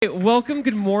Hey, welcome,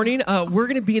 good morning. We're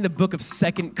going to be in the book of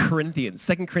Second Corinthians.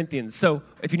 So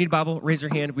if you need a Bible, raise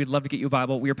your hand. We'd love to get you a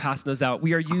Bible. We are passing those out.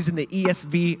 We are using the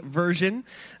ESV version.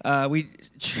 We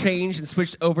changed and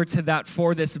switched over to that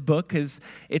for this book because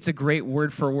it's a great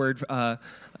word for word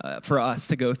for us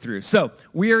to go through. So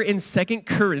we are in Second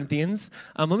Corinthians.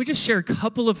 Let me just share a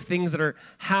couple of things that are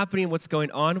happening, what's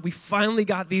going on. We finally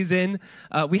got these in.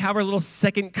 We have our little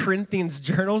Second Corinthians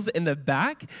journals in the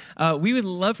back. We would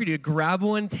love for you to grab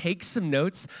one, take some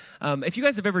notes. If you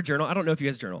guys have ever journaled, I don't know if you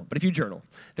guys journal, but if you journal,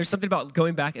 there's something about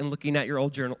going back and looking at your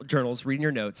old journals, reading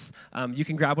your notes. You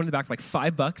can grab one in the back for like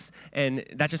 $5, and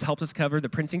that just helps us cover the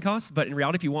printing costs. But in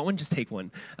reality, if you want one, just take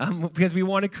one. Because we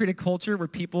want to create a culture where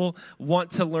people want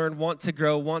to learn, want to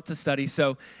grow, want to study.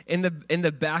 So in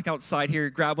the back outside here,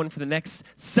 grab one for the next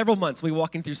several months. We'll be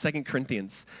walking through 2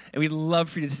 Corinthians. And we'd love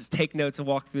for you to just take notes and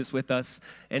walk through this with us.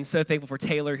 And so thankful for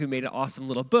Taylor, who made an awesome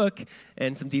little book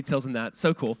and some details in that.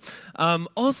 So cool.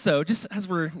 Also, just as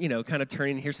we're, kind of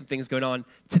turning, here's some things going on.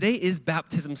 Today is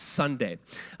Baptism Sunday.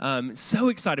 So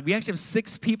excited. We actually have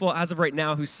 6 people as of right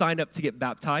now who signed up to get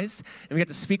baptized. And we got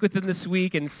to speak with them this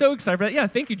week. And so excited for that. Yeah,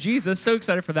 thank you, Jesus. So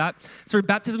excited for that. So we're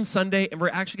Baptism Sunday, and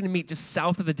we're actually going to meet just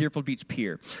south of the Deerfield Beach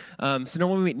Pier. So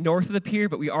normally we meet north of the pier,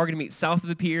 but we are going to meet south of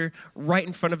the pier, right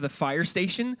in front of the fire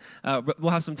station.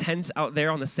 We'll have some tents out there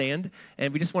on the sand,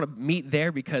 and we just want to meet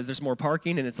there because there's more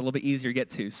parking, and it's a little bit easier to get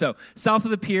to. So south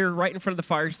of the pier, right in front of the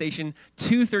fire station,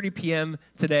 2:30 p.m.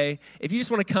 today. If you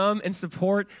just want to come and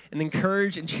support and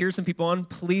encourage and cheer some people on,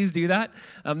 please do that.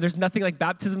 There's nothing like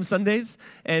Baptism Sundays.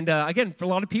 And again, for a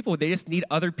lot of people, they just need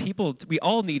other people. We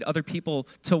all need other people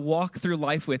to walk through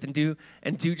life with and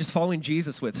do just following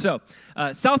Jesus with. So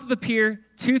south of the pier,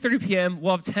 2:30 p.m.,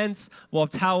 we'll have tents, we'll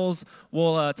have towels,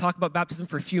 we'll talk about baptism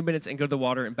for a few minutes and go to the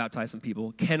water and baptize some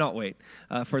people. Cannot wait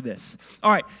for this.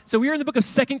 All right, so we are in the book of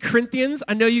 2 Corinthians.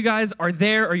 I know you guys are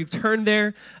there or you've turned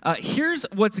there. Here's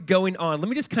what's going on. Let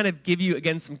me just kind of give you,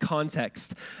 again, some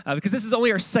context because this is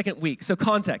only our second week. So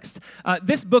context.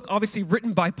 This book, obviously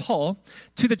written by Paul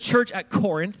to the church at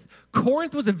Corinth.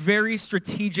 Corinth was a very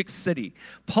strategic city.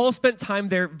 Paul spent time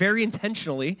there very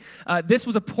intentionally. This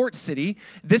was a port city.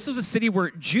 This was a city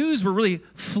where Jews were really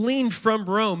fleeing from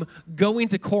Rome, going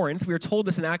to Corinth. We were told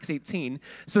this in Acts 18.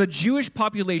 So the Jewish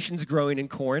population's growing in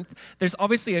Corinth. There's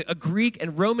obviously a Greek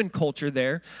and Roman culture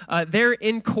there. They're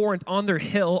in Corinth on their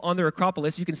hill, on their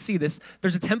Acropolis. You can see this.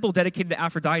 There's a temple dedicated to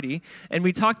Aphrodite. And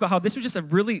we talked about how this was just a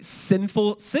really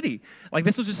sinful city. Like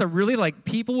this was just a really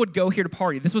people would go here to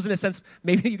party. This was in a sense,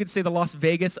 maybe you could say the Las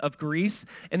Vegas of Greece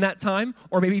in that time,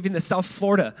 or maybe even the South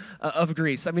Florida of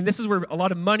Greece. I mean, this is where a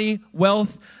lot of money,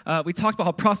 wealth, we talked about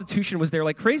how prostitution was there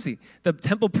like crazy. The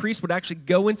temple priests would actually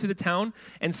go into the town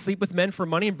and sleep with men for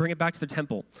money and bring it back to the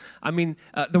temple. I mean,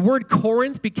 the word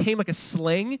Corinth became like a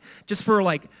slang just for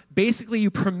basically you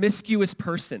promiscuous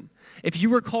person. If you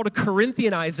were called a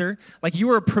Corinthianizer, you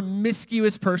were a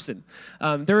promiscuous person.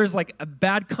 There is a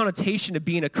bad connotation to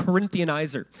being a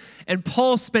Corinthianizer. And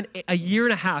Paul spent a year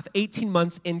and a half, 18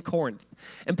 months in Corinth.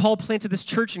 And Paul planted this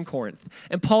church in Corinth.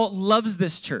 And Paul loves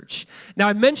this church. Now,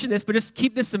 I mentioned this, but just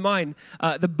keep this in mind.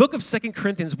 The book of 2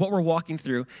 Corinthians, what we're walking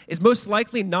through, is most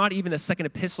likely not even the second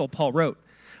epistle Paul wrote.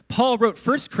 Paul wrote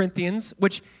 1 Corinthians,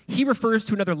 which he refers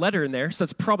to another letter in there, so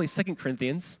it's probably 2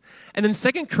 Corinthians. And then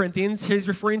 2 Corinthians, he's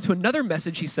referring to another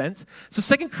message he sent. So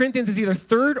 2 Corinthians is either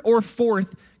 3rd or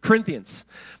 4th Corinthians.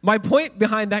 My point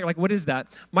behind that, what is that?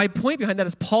 My point behind that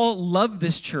is Paul loved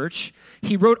this church.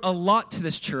 He wrote a lot to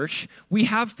this church. We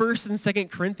have 1st and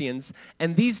 2nd Corinthians,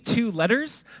 and these 2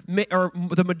 letters are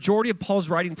the majority of Paul's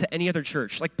writing to any other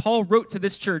church. Paul wrote to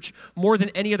this church more than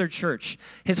any other church.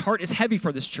 His heart is heavy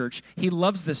for this church. He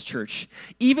loves this church.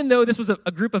 Even though this was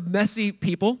a group of messy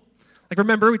people,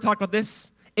 remember we talked about this?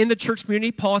 In the church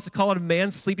community, Paul has to call out a man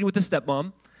sleeping with his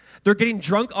stepmom. They're getting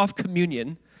drunk off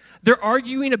communion. They're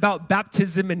arguing about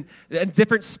baptism and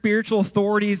different spiritual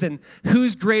authorities and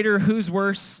who's greater, who's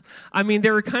worse. I mean, they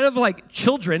were kind of like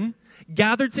children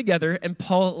gathered together, and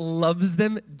Paul loves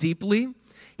them deeply.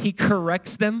 He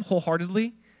corrects them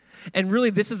wholeheartedly. And really,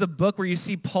 this is a book where you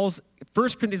see 1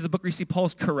 Corinthians is a book where you see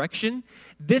Paul's correction.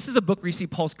 This is a book where you see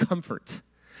Paul's comfort.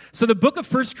 So the book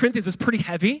of 1 Corinthians is pretty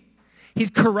heavy. He's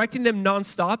correcting them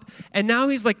nonstop. And now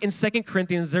he's in 2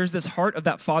 Corinthians, there's this heart of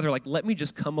that father, let me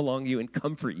just come along you and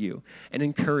comfort you and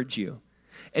encourage you.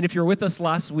 And if you're with us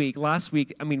last week,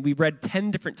 we read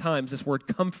 10 different times this word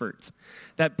comfort.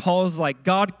 That Paul's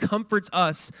God comforts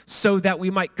us so that we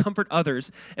might comfort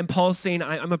others. And Paul's saying,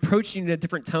 I'm approaching you in a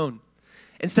different tone.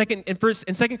 In 2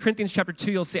 Corinthians chapter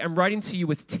 2, you'll say, I'm writing to you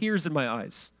with tears in my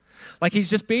eyes. He's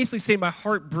just basically saying, my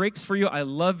heart breaks for you. I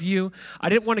love you. I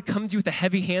didn't want to come to you with a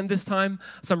heavy hand this time,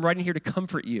 so I'm writing here to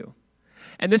comfort you.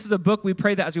 And this is a book we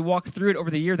pray that as we walk through it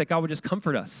over the year, that God would just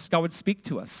comfort us. God would speak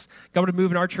to us. God would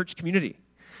move in our church community.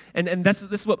 And this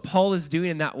is what Paul is doing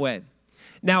in that way.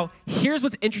 Now, here's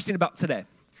what's interesting about today.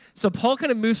 So Paul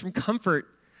kind of moves from comfort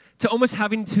to almost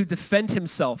having to defend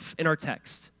himself in our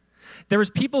text. There was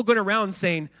people going around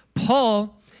saying,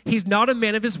 Paul, he's not a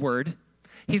man of his word.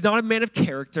 He's not a man of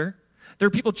character. There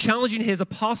are people challenging his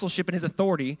apostleship and his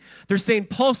authority. They're saying,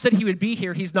 Paul said he would be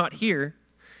here. He's not here.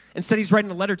 Instead, he's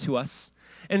writing a letter to us.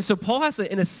 And so Paul has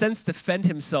to, in a sense, defend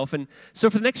himself. And so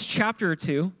for the next chapter or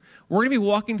two, we're going to be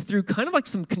walking through kind of like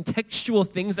some contextual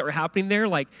things that were happening there,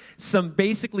 like some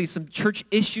church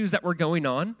issues that were going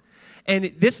on.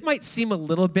 And this might seem a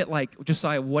little bit like,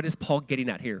 Josiah, what is Paul getting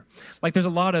at here? Like there's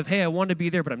a lot of, hey, I want to be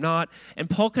there, but I'm not. And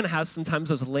Paul kind of has sometimes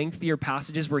those lengthier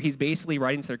passages where he's basically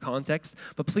writing to their context.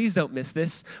 But please don't miss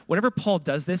this. Whenever Paul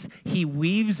does this, he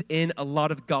weaves in a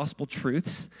lot of gospel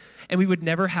truths. And we would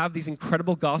never have these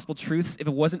incredible gospel truths if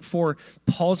it wasn't for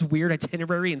Paul's weird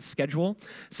itinerary and schedule.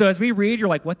 So as we read, you're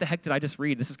like, what the heck did I just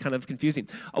read? This is kind of confusing.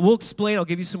 We'll explain. I'll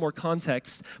give you some more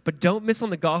context. But don't miss on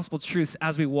the gospel truths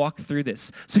as we walk through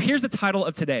this. So here's the title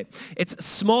of today. It's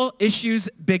Small Issues,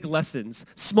 Big Lessons.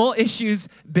 Small Issues,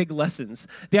 Big Lessons.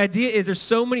 The idea is there's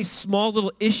so many small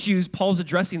little issues Paul's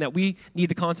addressing that we need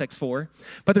the context for.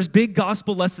 But there's big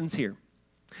gospel lessons here.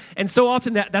 And so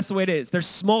often that's the way it is. There's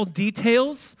small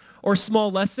details or a small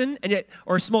lesson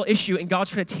or a small issue, and God's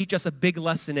trying to teach us a big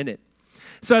lesson in it.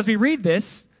 So as we read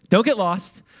this, don't get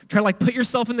lost. Try to put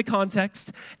yourself in the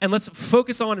context, and let's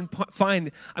focus on and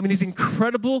find, these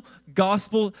incredible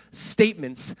gospel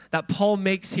statements that Paul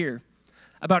makes here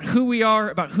about who we are,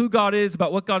 about who God is,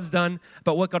 about what God's done,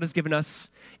 about what God has given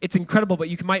us. It's incredible, but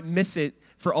you might miss it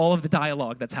for all of the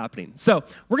dialogue that's happening. So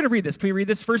we're going to read this. Can we read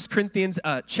this? 1 Corinthians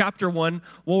chapter 1.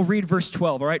 We'll read verse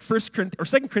 12, all right? 2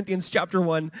 Corinthians chapter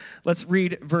 1. Let's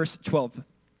read verse 12.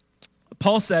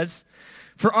 Paul says,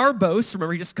 for our boast,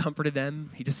 remember he just comforted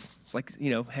them. He just was like,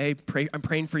 hey, pray, I'm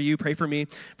praying for you, pray for me.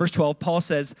 Verse 12, Paul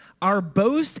says, our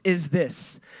boast is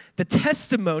this, the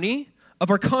testimony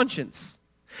of our conscience,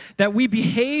 that we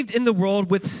behaved in the world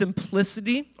with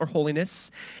simplicity or holiness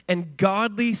and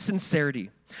godly sincerity,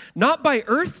 not by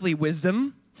earthly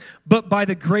wisdom, but by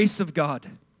the grace of God,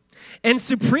 and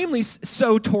supremely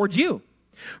so toward you.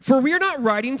 For we are not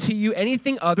writing to you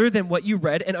anything other than what you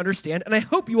read and understand, and I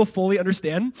hope you will fully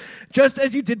understand, just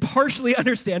as you did partially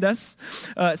understand us.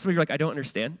 Some of you are like, I don't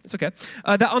understand. It's okay.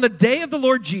 That on the day of the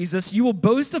Lord Jesus, you will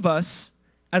boast of us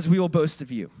as we will boast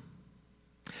of you.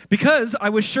 Because I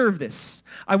was sure of this,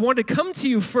 I wanted to come to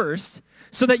you first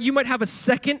so that you might have a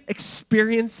second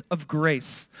experience of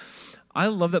grace. I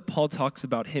love that Paul talks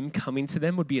about him coming to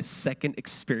them would be a second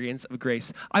experience of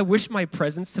grace. I wish my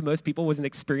presence to most people was an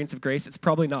experience of grace. It's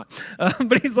probably not.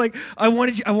 But he's like, I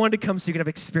wanted to come so you could have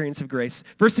experience of grace.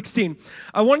 Verse 16,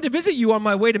 I wanted to visit you on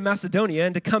my way to Macedonia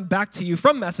and to come back to you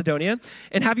from Macedonia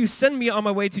and have you send me on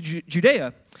my way to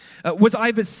Judea. Was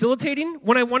I vacillating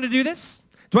when I wanted to do this?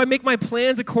 Do I make my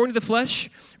plans according to the flesh,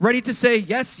 ready to say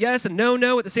yes, yes, and no,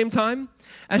 no at the same time?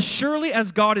 As surely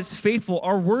as God is faithful,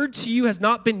 our word to you has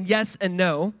not been yes and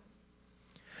no.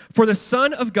 For the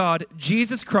Son of God,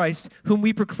 Jesus Christ, whom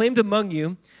we proclaimed among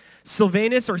you,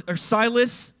 Silvanus or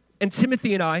Silas and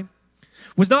Timothy and I,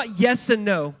 was not yes and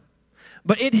no,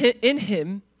 but in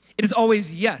him it is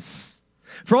always yes.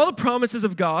 For all the promises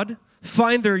of God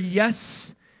find their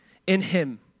yes in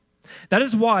him. That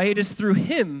is why it is through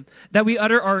him that we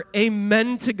utter our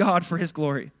amen to God for his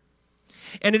glory.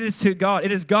 And it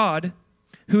is God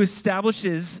who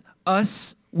establishes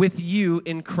us with you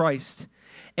in Christ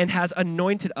and has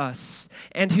anointed us,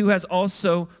 and who has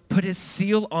also put his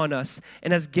seal on us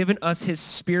and has given us his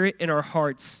Spirit in our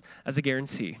hearts as a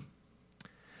guarantee.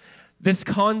 This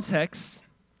context,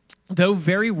 though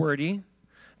very wordy,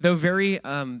 though very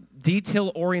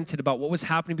detail-oriented about what was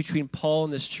happening between Paul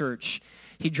and this church,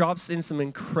 he drops in some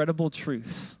incredible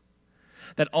truths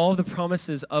that all the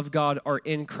promises of God are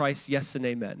in Christ, yes and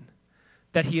amen.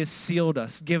 That he has sealed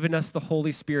us, given us the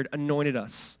Holy Spirit, anointed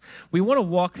us. We want to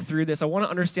walk through this. I want to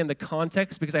understand the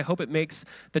context because I hope it makes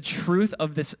the truth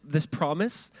of this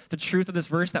promise, the truth of this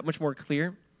verse that much more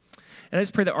clear. And I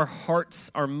just pray that our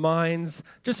hearts, our minds,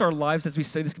 just our lives as we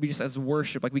say this could be just as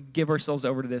worship, like we give ourselves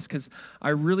over to this, because I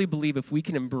really believe if we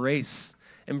can embrace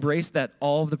that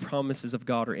all of the promises of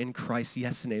God are in Christ,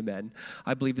 yes and amen,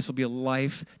 I believe this will be a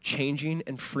life-changing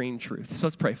and freeing truth. So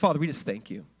let's pray. Father, we just thank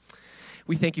you.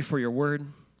 We thank you for your word.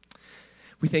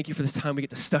 We thank you for this time we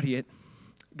get to study it.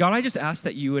 God, I just ask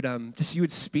that you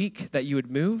would speak, that you would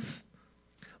move.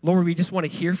 Lord, we just want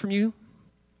to hear from you.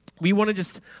 We want to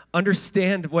just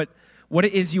understand what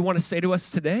it is you want to say to us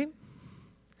today.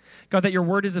 God, that your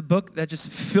word is a book that just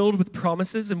filled with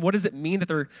promises. And what does it mean that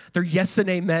they're yes and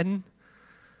amen?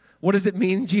 What does it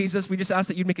mean, Jesus? We just ask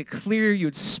that you'd make it clear,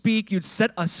 you'd speak, you'd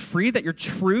set us free, that your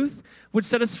truth would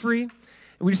set us free. And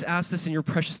we just ask this in your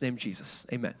precious name, Jesus.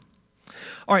 Amen.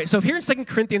 All right, so here in 2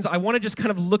 Corinthians, I want to just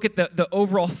kind of look at the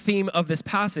overall theme of this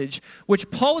passage,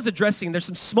 which Paul is addressing. There's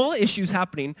some small issues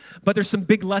happening, but there's some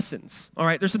big lessons, all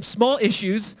right? There's some small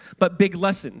issues, but big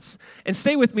lessons. And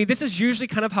stay with me, this is usually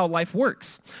kind of how life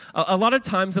works. A lot of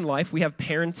times in life, we have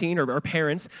parenting or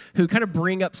parents who kind of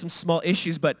bring up some small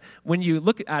issues, but when you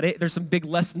look at it, there's some big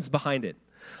lessons behind it.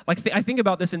 Like I think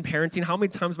about this in parenting, how many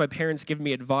times my parents give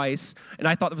me advice, and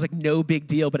I thought it was like no big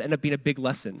deal, but it ended up being a big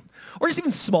lesson. Or just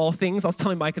even small things. I was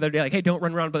telling Mike the other day, like, hey, don't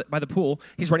run around by the pool.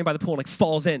 He's running by the pool and like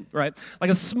falls in, right? Like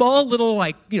a small little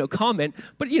comment,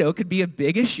 but it could be a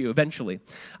big issue eventually.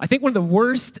 I think one of the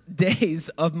worst days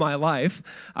of my life,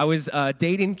 I was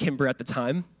dating Kimber at the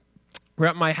time. We're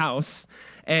at my house.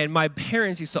 And my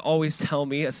parents used to always tell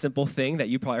me a simple thing that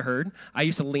you probably heard. I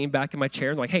used to lean back in my chair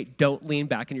and they're like, hey, don't lean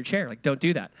back in your chair. Like, don't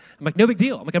do that. I'm like, no big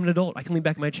deal. I'm an adult. I can lean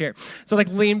back in my chair. So I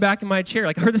lean back in my chair.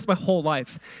 Like, I heard this my whole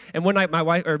life. And one night,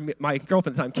 my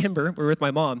girlfriend at the time, Kimber, we were with my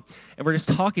mom, and we're just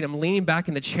talking. I'm leaning back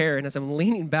in the chair, and as I'm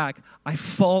leaning back, I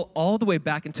fall all the way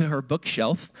back into her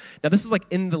bookshelf. Now, this is like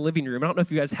in the living room. I don't know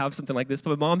if you guys have something like this,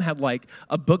 but my mom had like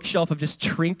a bookshelf of just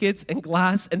trinkets and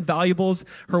glass and valuables,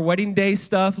 her wedding day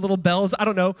stuff, little bells. I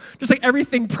don't know. Just like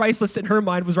everything priceless in her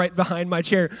mind was right behind my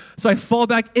chair. So I fall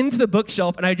back into the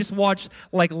bookshelf, and I just watched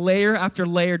like layer after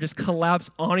layer just collapse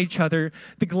on each other.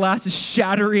 The glass is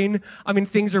shattering. I mean,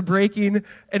 things are breaking.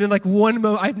 And in like one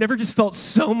moment, I've never just felt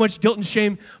so much guilt and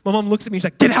shame. My mom looks at me, she's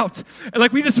like, get out. And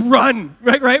like we just run,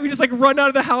 right? We just like run out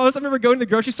of the house. I remember going to the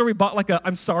grocery store. We bought like a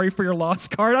I'm sorry for your loss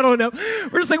card. I don't know.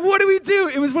 We're just like, what do we do?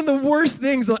 It was one of the worst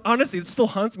things. Honestly, it still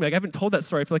haunts me. Like I haven't told that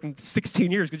story for like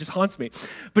 16 years. It just haunts me.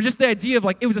 But just the idea of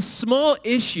like, it was a small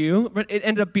issue, but it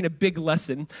ended up being a big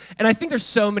lesson. And I think there's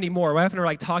so many more. My wife and I were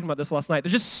like talking about this last night.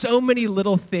 There's just so many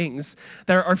little things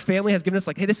that our family has given us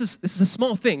like, hey, this is a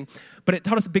small thing, but it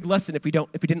taught us a big lesson if we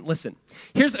didn't listen.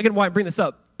 Here's again why I bring this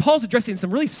up. Paul's addressing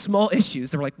some really small issues.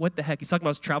 They were like, what the heck? He's talking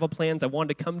about his travel plans. I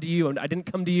wanted to come to you, and I didn't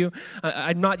come to you.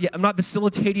 I'm not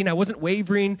facilitating. I wasn't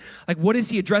wavering. Like, what is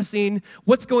he addressing?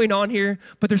 What's going on here?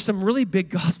 But there's some really big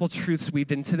gospel truths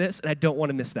weaved into this, and I don't want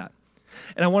to miss that.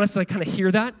 And I want us to kind of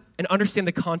hear that and understand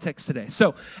the context today.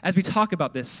 So as we talk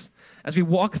about this, as we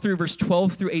walk through verse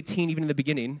 12 through 18, even in the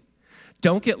beginning,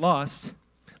 don't get lost.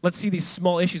 Let's see these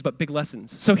small issues, but big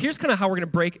lessons. So here's kind of how we're going to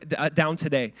break down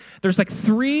today. There's like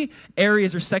 3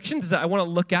 areas or sections that I want to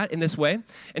look at in this way.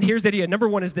 And here's the idea. Number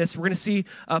 1 is this. We're going to see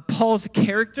Paul's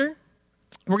character.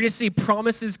 We're going to see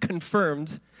promises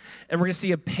confirmed. And we're going to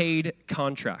see a paid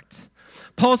contract.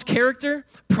 Paul's character,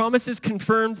 promises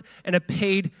confirmed, and a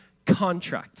paid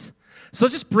contract. So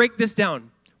let's just break this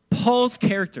down. Paul's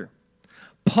character.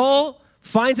 Paul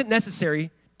finds it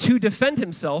necessary to defend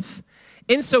himself,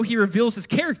 and so he reveals his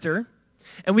character,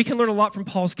 and we can learn a lot from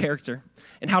Paul's character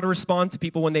and how to respond to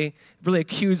people when they really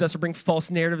accuse us or bring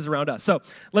false narratives around us. So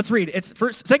let's read. It's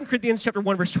 2 Corinthians chapter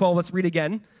 1, verse 12. Let's read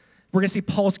again. We're going to see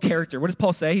Paul's character. What does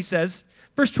Paul say? He says,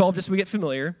 verse 12, just so we get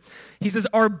familiar. He says,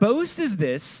 our boast is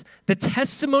this, the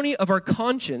testimony of our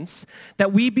conscience,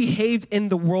 that we behaved in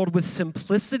the world with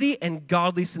simplicity and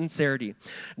godly sincerity,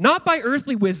 not by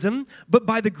earthly wisdom, but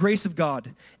by the grace of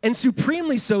God, and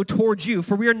supremely so towards you,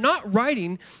 for we are not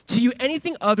writing to you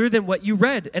anything other than what you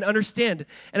read and understand,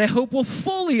 and I hope will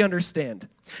fully understand,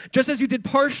 just as you did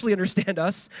partially understand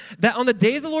us, that on the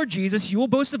day of the Lord Jesus, you will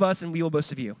boast of us and we will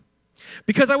boast of you.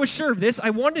 Because I was sure of this, I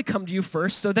wanted to come to you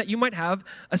first so that you might have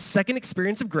a second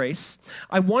experience of grace.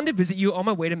 I wanted to visit you on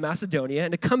my way to Macedonia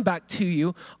and to come back to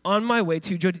you on my way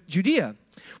to Judea.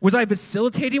 Was I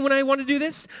facilitating when I wanted to do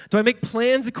this? Do I make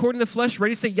plans according to the flesh,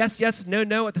 ready to say yes, yes, no,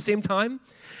 no at the same time?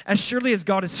 As surely as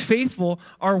God is faithful,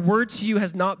 our word to you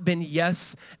has not been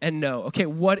yes and no. Okay,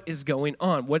 what is going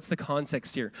on? What's the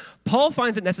context here? Paul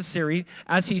finds it necessary,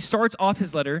 as he starts off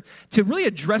his letter, to really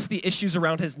address the issues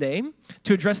around his name,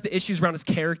 to address the issues around his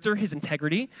character, his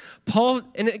integrity. Paul,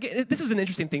 and again, this is an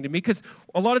interesting thing to me, because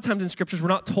a lot of times in scriptures, we're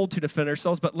not told to defend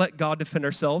ourselves, but let God defend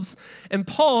ourselves. And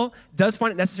Paul does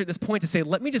find it necessary at this point to say,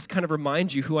 let me just kind of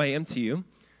remind you who I am to you.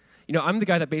 You know, I'm the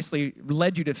guy that basically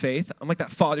led you to faith. I'm like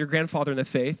that father, your grandfather in the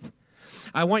faith.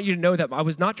 I want you to know that I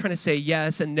was not trying to say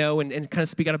yes and no and kind of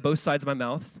speak out of both sides of my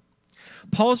mouth.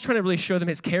 Paul's trying to really show them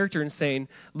his character and saying,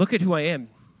 look at who I am.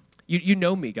 You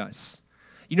know me, guys.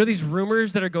 You know these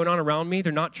rumors that are going on around me,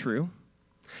 they're not true.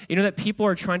 You know that people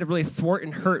are trying to really thwart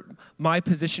and hurt my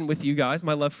position with you guys,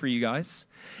 my love for you guys.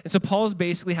 And so Paul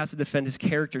basically has to defend his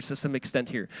character to some extent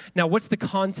here. Now, what's the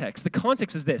context? The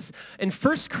context is this. In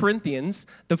 1 Corinthians,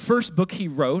 the first book he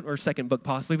wrote, or second book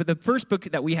possibly, but the first book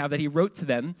that we have that he wrote to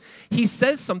them, he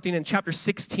says something in chapter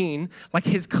 16, like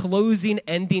his closing,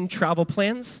 ending travel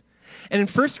plans. And in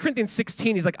 1 Corinthians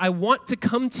 16, he's like, I want to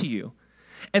come to you.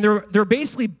 And they're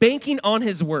basically banking on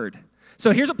his word.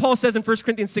 So here's what Paul says in 1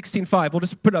 Corinthians 16:5. We'll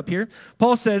just put it up here.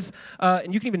 Paul says,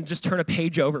 and you can even just turn a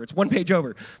page over. It's one page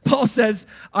over. Paul says,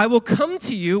 I will come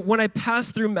to you when I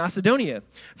pass through Macedonia,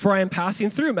 for I am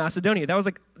passing through Macedonia. That was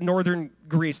like northern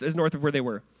Greece, is north of where they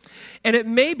were. And it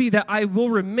may be that I will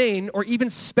remain or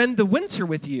even spend the winter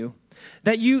with you,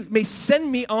 that you may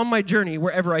send me on my journey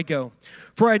wherever I go.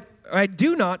 For I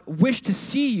do not wish to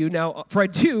see you now, for I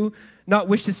do not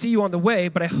wish to see you on the way,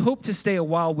 but I hope to stay a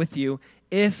while with you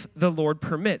if the Lord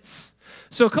permits.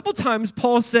 So a couple times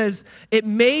Paul says, it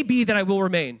may be that I will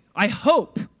remain. I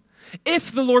hope,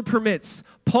 if the Lord permits.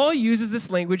 Paul uses this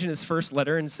language in his first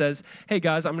letter and says, hey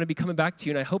guys, I'm going to be coming back to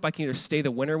you, and I hope I can either stay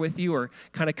the winter with you or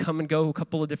kind of come and go a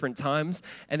couple of different times.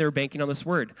 And they're banking on this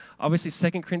word. Obviously,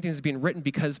 2 Corinthians is being written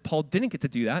because Paul didn't get to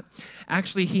do that.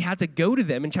 Actually, he had to go to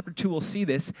them, in chapter 2 we'll see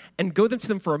this, and go to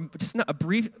them for just a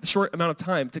brief, short amount of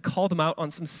time to call them out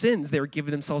on some sins they were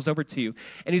giving themselves over to.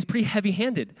 And he's pretty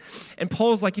heavy-handed. And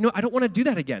Paul's like, I don't want to do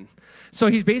that again. So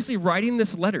he's basically writing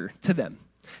this letter to them.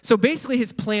 So basically,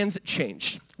 his plans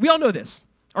changed. We all know this.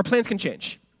 Our plans can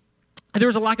change. And there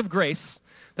was a lack of grace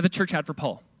that the church had for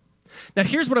Paul. Now,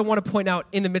 here's what I want to point out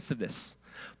in the midst of this.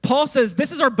 Paul says,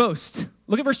 this is our boast.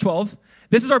 Look at verse 12.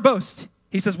 This is our boast.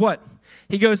 He says what?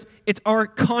 He goes, it's our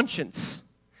conscience.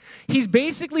 He's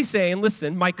basically saying,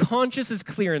 listen, my conscience is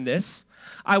clear in this.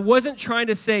 I wasn't trying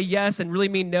to say yes and really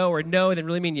mean no, or no and then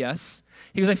really mean yes.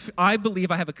 He goes, I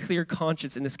believe I have a clear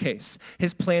conscience in this case.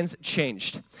 His plans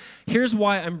changed. Here's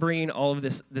why I'm bringing all of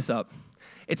this up.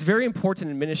 It's very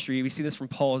important in ministry, we see this from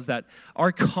Paul, is that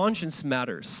our conscience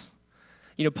matters.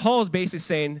 Paul is basically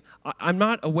saying, I'm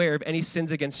not aware of any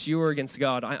sins against you or against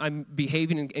God. I'm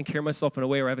behaving and carrying myself in a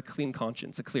way where I have a clean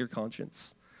conscience, a clear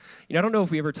conscience. I don't know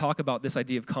if we ever talk about this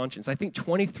idea of conscience. I think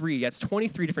 23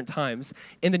 different times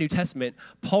in the New Testament,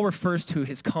 Paul refers to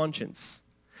his conscience.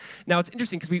 Now, it's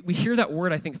interesting because we hear that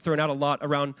word, I think, thrown out a lot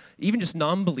around even just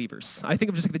non-believers. I think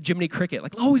of just like the Jiminy Cricket,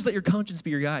 like, always let your conscience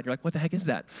be your guide. You're like, what the heck is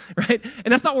that, right?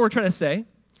 And that's not what we're trying to say.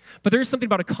 But there is something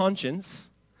about a conscience.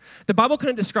 The Bible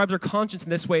kind of describes our conscience in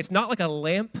this way. It's not like a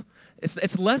lamp.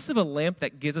 It's less of a lamp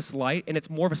that gives us light, and it's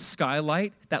more of a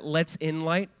skylight that lets in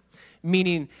light,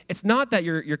 meaning it's not that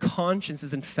your conscience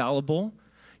is infallible.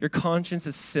 Your conscience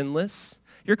is sinless.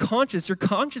 Your conscience is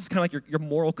kind of like your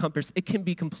moral compass. It can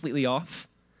be completely off.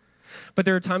 But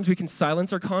there are times we can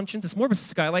silence our conscience. It's more of a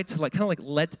skylight to kind of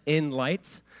let in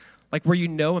light, like where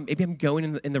maybe I'm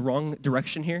going in the wrong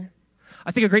direction here.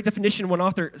 I think a great definition one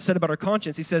author said about our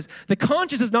conscience, he says, the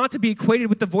conscience is not to be equated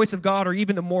with the voice of God or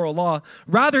even the moral law.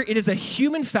 Rather, it is a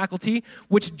human faculty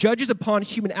which judges upon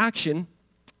human action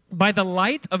by the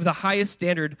light of the highest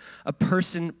standard a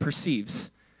person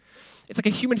perceives. It's like a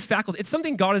human faculty. It's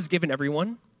something God has given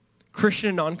everyone, Christian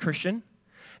and non-Christian.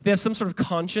 They have some sort of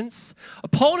conscience.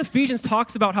 Paul in Ephesians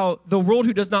talks about how the world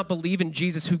who does not believe in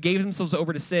Jesus, who gave themselves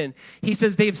over to sin, he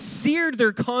says they have seared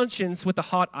their conscience with a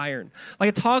hot iron. Like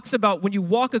it talks about when you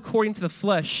walk according to the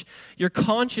flesh, your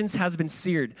conscience has been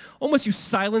seared. Almost you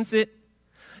silence it,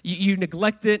 you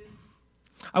neglect it.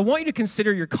 I want you to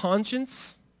consider your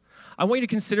conscience. I want you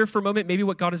to consider for a moment maybe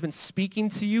what God has been speaking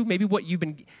to you, maybe what you've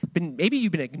been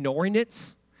ignoring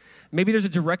it. Maybe there's a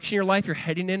direction in your life you're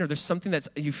heading in, or there's something that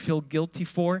you feel guilty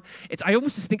for. I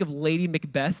almost just think of Lady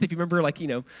Macbeth. If you remember,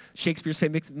 Shakespeare's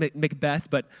famous Macbeth,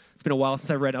 but it's been a while since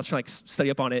I read it. I was trying to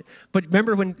study up on it. But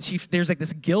remember when there's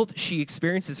this guilt she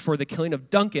experiences for the killing of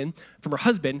Duncan from her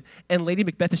husband, and Lady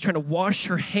Macbeth is trying to wash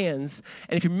her hands.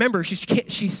 And if you remember, she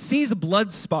sees a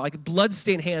blood spot, like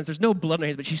blood-stained hands. There's no blood on her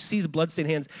hands, but she sees blood-stained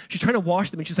hands. She's trying to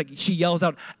wash them, and she yells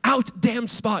out, damn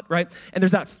spot, right? And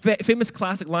there's that famous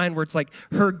classic line where it's like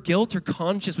her guilt, her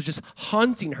conscience was just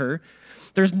haunting her.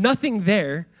 There's nothing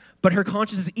there, but her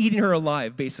conscience is eating her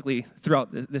alive, basically, throughout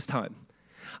this time.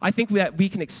 I think that we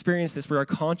can experience this where our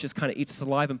conscience kind of eats us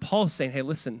alive, and Paul is saying, hey,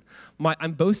 listen,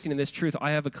 I'm boasting in this truth.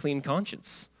 I have a clean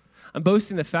conscience. I'm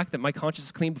boasting in the fact that my conscience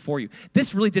is clean before you.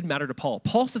 This really did matter to Paul.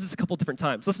 Paul says this a couple different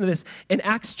times. Listen to this. In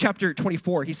Acts chapter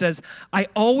 24, he says, I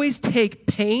always take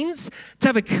pains to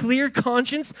have a clear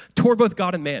conscience toward both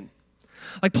God and man.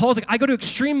 Like Paul's like, I go to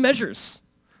extreme measures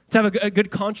to have a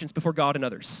good conscience before God and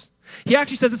others. He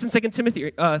actually says this in 2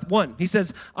 Timothy 1. He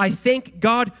says, I thank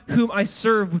God whom I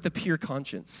serve with a pure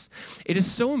conscience. It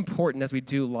is so important as we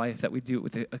do life that we do it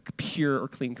with a pure or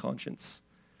clean conscience.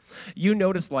 You know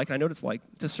what it's like, I know what it's like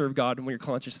to serve God when your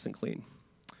conscience isn't clean.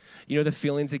 You know the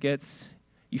feelings it gets.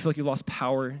 You feel like you lost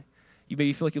power. You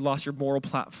maybe feel like you lost your moral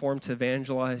platform to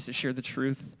evangelize, to share the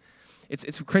truth.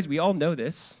 It's crazy. We all know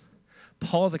this.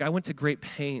 Paul's like, I went to great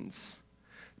pains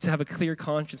to have a clear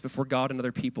conscience before God and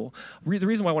other people. The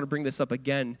reason why I want to bring this up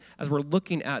again, as we're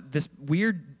looking at this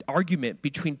weird argument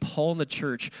between Paul and the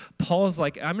church, Paul is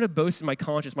like, I'm going to boast in my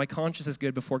conscience. My conscience is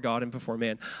good before God and before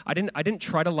man. I didn't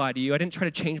try to lie to you. I didn't try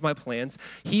to change my plans.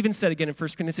 He even said again in 1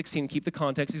 Corinthians 16, keep the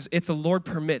context, if the Lord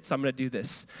permits, I'm going to do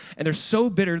this. And they're so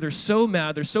bitter. They're so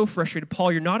mad. They're so frustrated.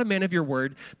 Paul, you're not a man of your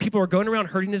word. People are going around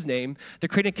hurting his name. They're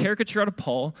creating a caricature out of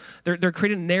Paul. They're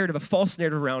creating a narrative, a false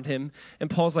narrative around him. And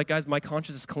Paul's like, guys, my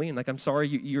conscience is clean. Like, I'm sorry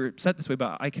you're upset this way,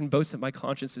 but I can boast that my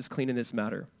conscience is clean in this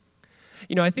matter.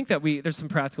 You know, I think that there's some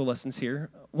practical lessons here.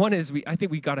 One is I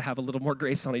think we got to have a little more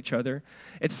grace on each other.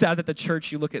 It's sad that the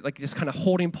church, you look at like just kind of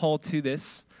holding Paul to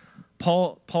this.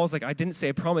 Paul's like, I didn't say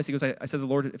a promise. He goes, I said the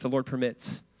Lord, if the Lord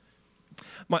permits.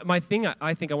 My thing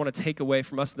I think I want to take away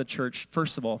from us in the church,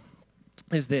 first of all,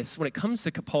 is this. When it comes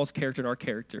to Paul's character and our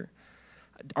character,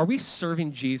 are we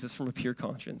serving Jesus from a pure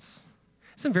conscience?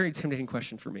 It's a very intimidating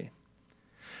question for me.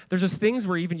 There's those things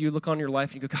where even you look on your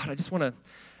life and you go, God, I just want to,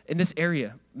 in this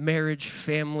area, marriage,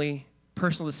 family,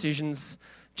 personal decisions,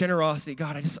 generosity,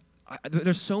 God,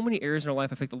 there's so many areas in our life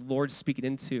I feel like the Lord's speaking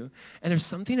into. And there's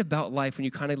something about life when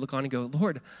you kind of look on and go,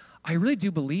 Lord, I really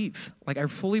do believe, like I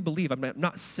fully believe, I'm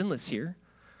not sinless here,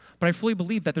 but I fully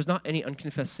believe that there's not any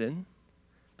unconfessed sin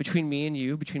between me and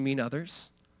you, between me and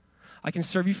others. I can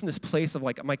serve you from this place of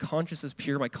like, my conscience is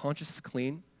pure, my conscience is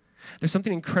clean. There's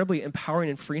something incredibly empowering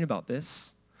and freeing about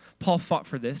this. Paul fought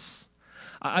for this.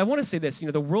 I want to say this,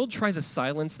 the world tries to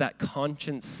silence that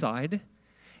conscience side.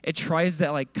 It tries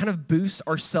to like kind of boost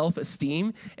our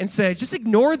self-esteem and say, just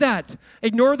ignore that.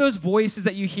 Ignore those voices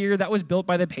that you hear that was built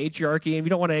by the patriarchy, and we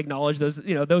don't want to acknowledge those,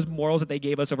 those morals that they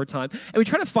gave us over time. And we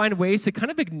try to find ways to kind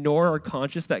of ignore our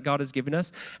conscience that God has given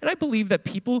us. And I believe that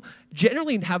people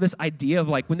generally have this idea of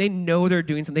like, when they know they're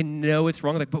doing something, they know it's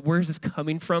wrong, like, but where is this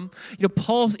coming from?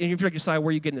 Paul, and if you're like, Josiah, where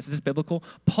are you getting this? Is this biblical?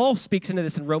 Paul speaks into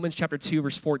this in Romans chapter 2,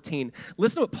 verse 14.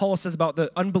 Listen to what Paul says about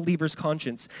the unbeliever's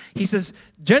conscience. He says,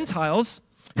 Gentiles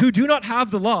who do not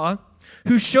have the law,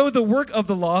 who show the work of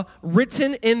the law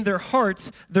written in their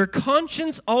hearts, their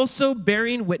conscience also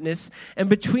bearing witness, and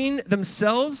between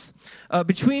themselves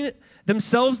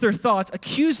their thoughts,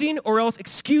 accusing or else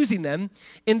excusing them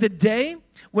in the day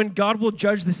when God will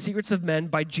judge the secrets of men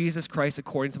by Jesus Christ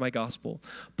according to my gospel.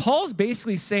 Paul's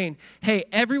basically saying, hey,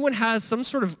 everyone has some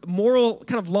sort of moral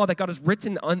kind of law that God has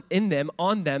written on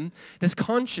them, this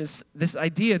conscience, this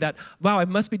idea that, wow, I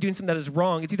must be doing something that is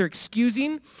wrong. It's either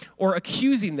excusing or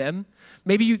accusing them.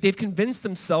 Maybe they've convinced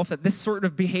themselves that this sort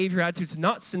of behavior, attitude is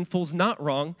not sinful, is not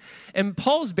wrong. And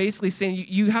Paul's basically saying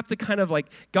you have to kind of like,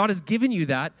 God has given you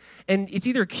that, and it's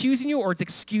either accusing you or it's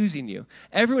excusing you.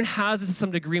 Everyone has this to some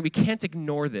degree, and we can't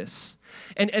ignore this.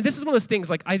 And this is one of those things,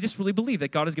 like, I just really believe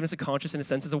that God has given us a conscience, in a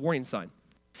sense, as a warning sign.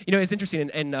 It's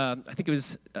interesting, and I think it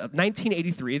was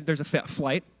 1983, there's a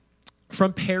flight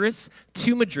from Paris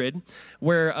to Madrid,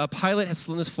 where a pilot has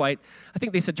flown this flight, I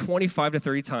think they said 25 to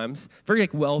 30 times. Very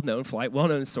well-known flight,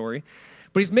 well-known story.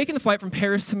 But he's making the flight from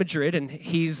Paris to Madrid, and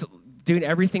he's doing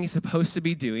everything he's supposed to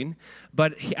be doing.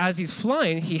 But as he's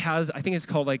flying, he has, I think it's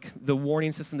called like the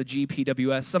warning system, the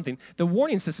GPWS, something. The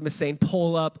warning system is saying,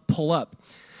 pull up, pull up.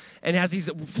 And as he's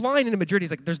flying into Madrid,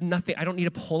 he's like, there's nothing, I don't need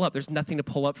to pull up. There's nothing to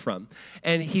pull up from.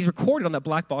 And he's recorded on that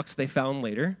black box they found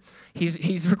later.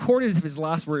 He's recorded his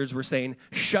last words were saying,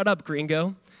 shut up,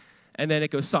 gringo. And then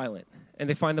it goes silent. And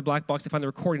they find the black box, they find the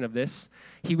recording of this.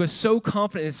 He was so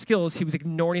confident in his skills, he was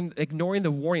ignoring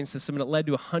the warning system, and it led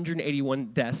to 181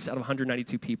 deaths out of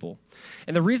 192 people.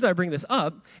 And the reason I bring this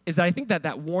up is that I think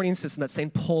that warning system that's saying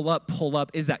pull up,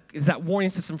 is that warning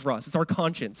system for us. It's our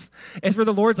conscience. It's where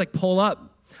the Lord's like, pull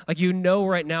up. Like,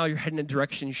 right now you're heading in a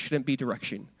direction you shouldn't be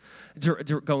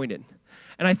going in.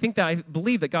 And I think that I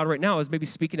believe that God right now is maybe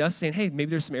speaking to us saying, hey,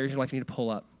 maybe there's some areas in your life you need to pull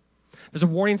up. There's a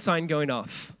warning sign going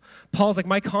off. Paul's like,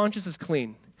 my conscience is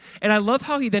clean. And I love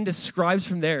how he then describes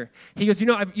from there. He goes,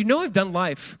 I've done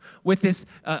life with this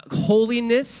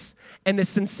holiness and this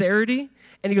sincerity.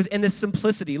 And he goes, and this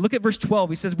simplicity. Look at verse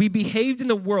 12. He says, we behaved in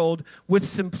the world with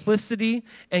simplicity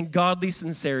and godly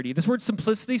sincerity. This word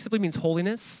simplicity simply means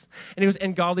holiness. And he goes,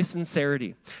 and godly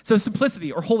sincerity. So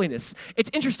simplicity or holiness.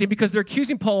 It's interesting because they're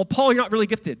accusing Paul, you're not really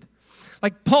gifted.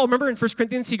 Like Paul, remember in 1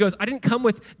 Corinthians, he goes, I didn't come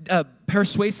with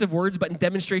persuasive words, but in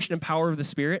demonstration and power of the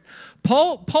Spirit.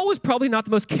 Paul was probably not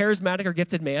the most charismatic or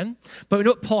gifted man, but you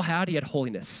know what Paul had? He had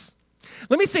holiness.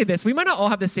 Let me say this. We might not all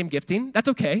have the same gifting. That's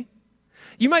okay.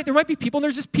 There might be people, and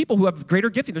there's just people who have greater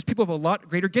gifting. There's people who have a lot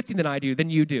greater gifting than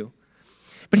you do.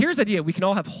 But here's the idea. We can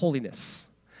all have holiness.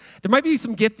 There might be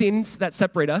some giftings that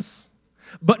separate us,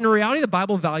 but in reality, the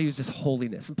Bible values this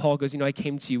holiness. And Paul goes, I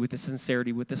came to you with this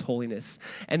sincerity, with this holiness.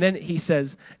 And then he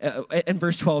says, in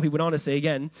verse 12, he went on to say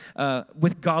again,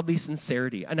 with godly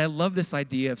sincerity. And I love this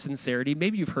idea of sincerity.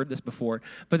 Maybe you've heard this before,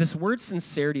 but this word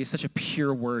sincerity is such a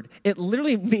pure word. It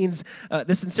literally means,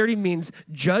 the sincerity means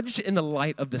judged in the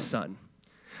light of the sun.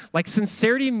 Like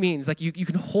sincerity means like you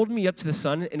can hold me up to the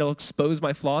sun and it'll expose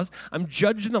my flaws. I'm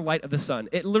judged in the light of the sun.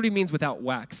 It literally means without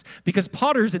wax. Because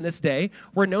potters in this day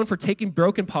were known for taking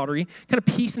broken pottery, kind of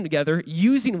piecing together,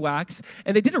 using wax,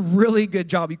 and they did a really good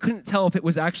job. You couldn't tell if it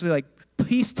was actually like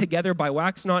pieced together by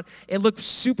wax or not. It looked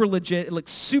super legit. It looked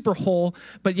super whole.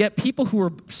 But yet people who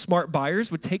were smart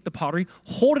buyers would take the pottery,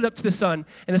 hold it up to the sun,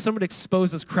 and the sun would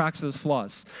expose those cracks, those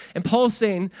flaws. And Paul's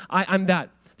saying, I'm that.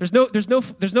 There's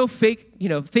no fake,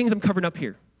 things I'm covering up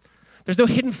here. There's no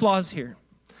hidden flaws here.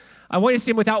 I want you to see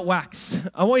them without wax.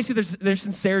 I want you to see there's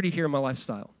sincerity here in my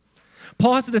lifestyle.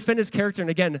 Paul has to defend his character,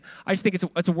 and again, I just think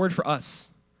it's a word for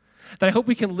us. That I hope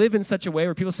we can live in such a way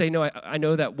where people say, no, I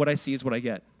know that what I see is what I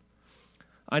get.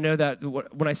 I know that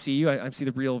when I see you, I see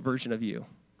the real version of you,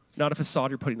 not a facade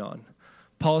you're putting on.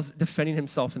 Paul's defending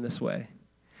himself in this way.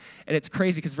 And it's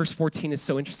crazy because verse 14 is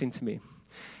so interesting to me.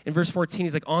 In verse 14,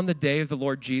 he's like, on the day of the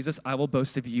Lord Jesus, I will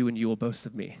boast of you and you will boast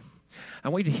of me. I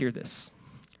want you to hear this.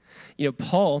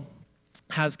 Paul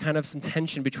has kind of some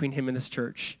tension between him and this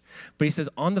church. But he says,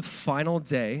 on the final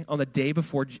day, on the day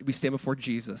before we stand before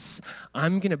Jesus,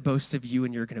 I'm going to boast of you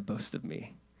and you're going to boast of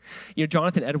me.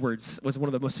 Jonathan Edwards was one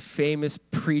of the most famous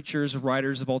preachers,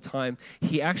 writers of all time.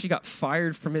 He actually got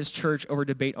fired from his church over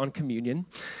debate on communion.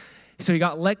 So he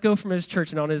got let go from his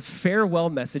church, and on his farewell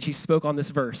message, he spoke on this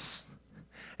verse.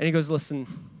 And he goes, listen,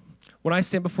 when I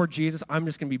stand before Jesus, I'm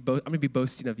going to be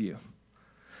boasting of you.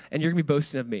 And you're going to be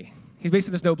boasting of me. He's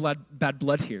basically, there's no bad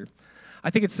blood here.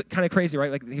 I think it's kind of crazy,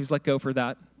 right? Like he was let go for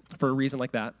a reason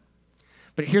like that.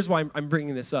 But here's why I'm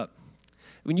bringing this up.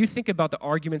 When you think about the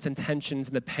arguments and tensions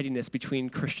and the pettiness between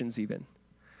Christians even,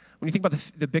 when you think about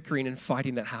the bickering and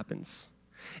fighting that happens,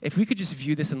 if we could just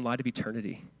view this in light of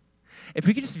eternity, if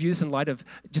we could just view this in light of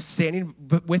just standing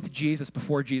with Jesus,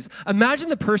 before Jesus. Imagine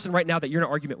the person right now that you're in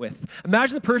an argument with.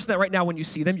 Imagine the person that right now when you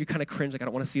see them, you kind of cringe, like I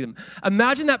don't want to see them.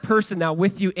 Imagine that person now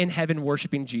with you in heaven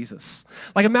worshiping Jesus.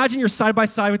 Like imagine you're side by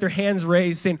side with your hands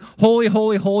raised saying, holy,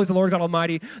 holy, holy is the Lord God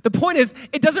Almighty. The point is,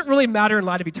 it doesn't really matter in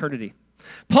light of eternity.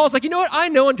 Paul's like, you know what? I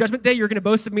know on Judgment Day you're going to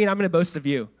boast of me and I'm going to boast of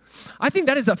you. I think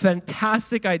that is a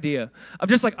fantastic idea of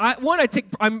just like,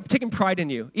 I'm taking pride in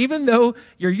you. Even though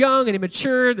you're young and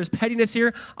immature, there's pettiness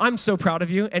here, I'm so proud of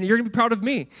you, and you're going to be proud of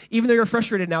me. Even though you're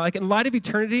frustrated now, like in light of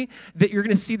eternity, that you're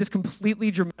going to see this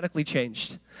completely dramatically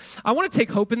changed. I want to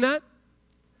take hope in that.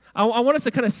 I want us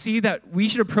to kind of see that we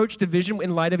should approach division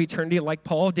in light of eternity like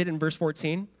Paul did in verse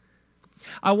 14.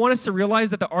 I want us to realize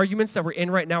that the arguments that we're in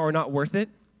right now are not worth it.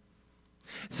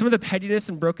 Some of the pettiness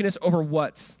and brokenness over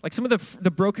what? Like some of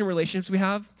the broken relationships we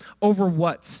have over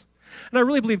what? And I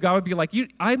really believe God would be like,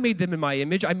 I made them in my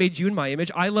image. I made you in my image.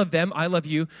 I love them. I love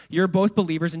you. You're both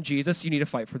believers in Jesus. You need to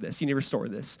fight for this. You need to restore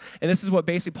this. And this is what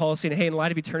basically Paul is saying. Hey, in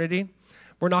light of eternity,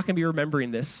 we're not going to be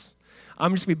remembering this.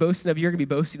 I'm just going to be boasting of you. You're going to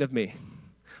be boasting of me.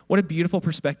 What a beautiful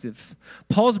perspective.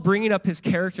 Paul's bringing up his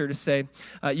character to say,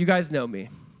 you guys know me.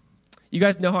 You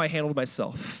guys know how I handled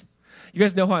myself. You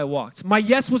guys know how I walked. My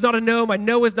yes was not a no. My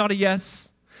no was not a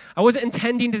yes. I wasn't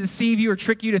intending to deceive you or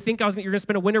trick you to think you're going to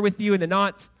spend a winter with you and then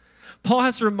not. Paul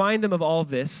has to remind them of all of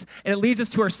this. And it leads us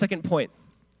to our second point.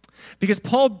 Because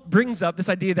Paul brings up this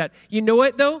idea that, you know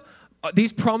what though?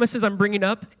 These promises I'm bringing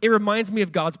up, it reminds me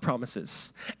of God's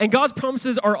promises. And God's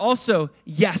promises are also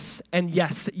yes and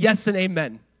yes, yes and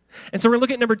amen. And so we're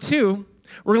looking at number 2.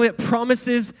 We're going to look at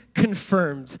promises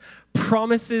confirmed.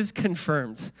 Promises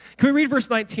confirmed. Can we read verse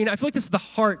 19? I feel like this is the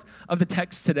heart of the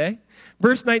text today.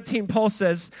 Verse 19, Paul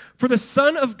says, for the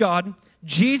Son of God,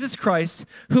 Jesus Christ,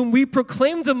 whom we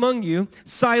proclaimed among you,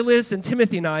 Silas and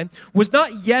Timothy and I, was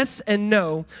not yes and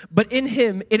no, but in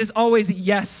him it is always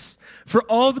yes. For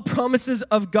all the promises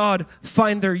of God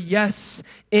find their yes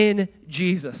in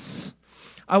Jesus.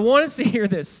 I want us to hear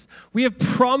this. We have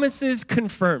promises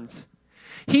confirmed.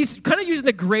 He's kind of using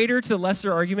the greater to the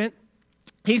lesser argument.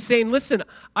 He's saying, listen,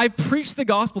 I've preached the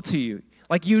gospel to you.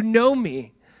 Like, you know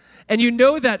me. And you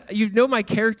know my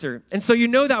character. And so you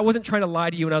know that I wasn't trying to lie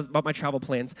to you when I was about my travel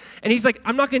plans. And he's like,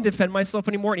 I'm not going to defend myself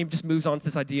anymore. And he just moves on to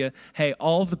this idea, hey,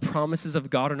 all of the promises of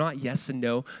God are not yes and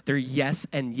no. They're yes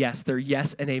and yes. They're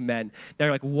yes and amen.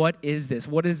 They're like, what is this?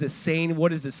 What is this saying?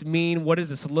 What does this mean? What does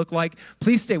this look like?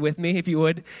 Please stay with me if you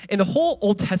would. In the whole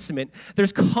Old Testament,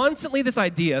 there's constantly this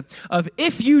idea of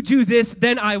if you do this,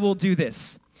 then I will do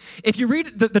this. If you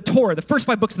read the Torah, the first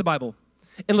 5 books of the Bible,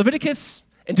 in Leviticus,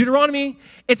 in Deuteronomy,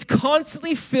 it's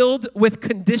constantly filled with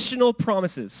conditional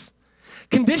promises.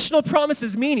 Conditional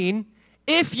promises meaning,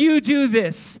 if you do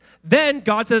this, then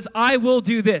God says, I will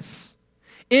do this.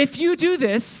 If you do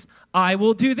this, I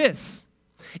will do this.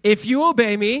 If you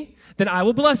obey me, then I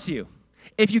will bless you.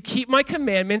 If you keep my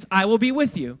commandments, I will be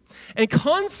with you. And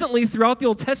constantly throughout the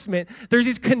Old Testament, there's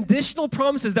these conditional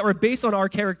promises that were based on our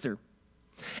character.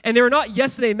 And they were not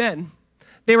yes and amen.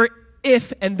 They were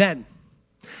if and then.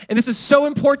 And this is so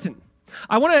important.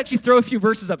 I want to actually throw a few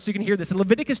verses up so you can hear this. In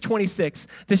Leviticus 26,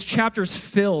 this chapter is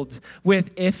filled with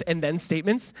if and then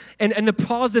statements and the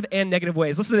positive and negative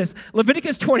ways. Listen to this.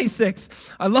 Leviticus 26,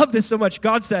 I love this so much.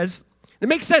 God says, it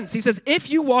makes sense. He says, if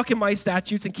you walk in my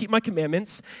statutes and keep my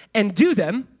commandments and do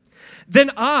them, then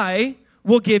I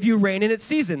will give you rain in its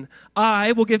season.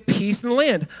 I will give peace in the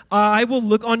land. I will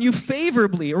look on you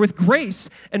favorably or with grace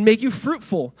and make you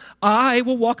fruitful. I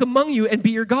will walk among you and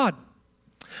be your God.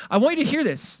 I want you to hear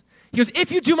this. He goes, if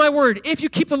you do my word, if you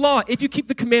keep the law, if you keep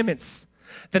the commandments,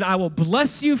 then I will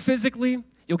bless you physically.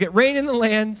 You'll get rain in the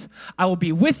land. I will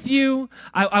be with you.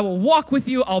 I will walk with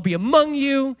you. I'll be among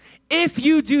you. If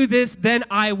you do this, then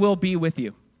I will be with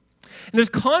you. And there's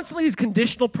constantly these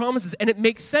conditional promises, and it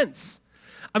makes sense.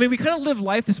 I mean, we kind of live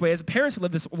life this way. As parents, we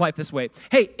live this life this way.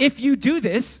 Hey, if you do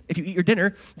this, if you eat your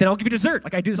dinner, then I'll give you dessert.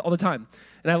 Like I do this all the time.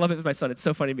 And I love it with my son. It's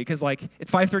so funny because like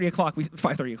it's 5:30 o'clock. It's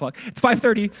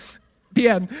 5:30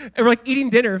 p.m. and we're like eating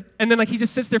dinner. And then like he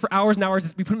just sits there for hours and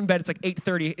hours. We put him in bed. It's like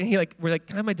 8:30. And we're like,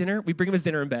 can I have my dinner? We bring him his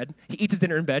dinner in bed. He eats his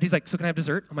dinner in bed. He's like, so can I have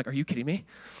dessert? I'm like, are you kidding me?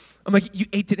 I'm like, you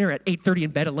ate dinner at 8:30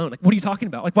 in bed alone. Like, what are you talking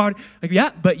about? Like, why would, like,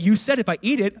 yeah, but you said if I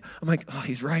eat it. I'm like, oh,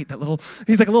 he's right.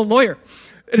 He's like a little lawyer.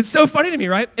 And it's so funny to me,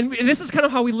 right? And this is kind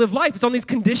of how we live life. It's on these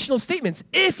conditional statements.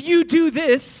 If you do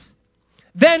this,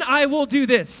 then I will do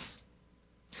this.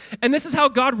 And this is how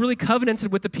God really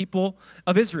covenanted with the people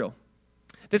of Israel.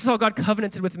 This is how God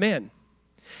covenanted with man.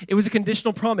 It was a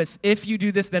conditional promise. If you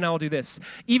do this, then I will do this.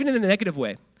 Even in a negative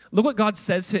way. Look what God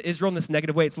says to Israel in this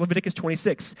negative way. It's Leviticus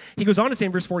 26. He goes on to say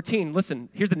in verse 14, listen,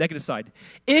 here's the negative side.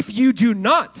 If you do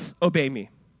not obey me,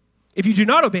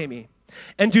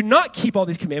 and do not keep all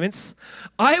these commandments,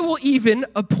 I will even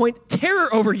appoint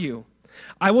terror over you.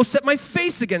 I will set my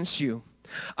face against you.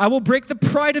 I will break the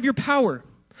pride of your power.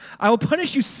 I will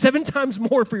punish you 7 times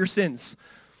more for your sins.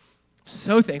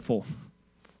 So thankful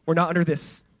we're not under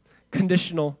this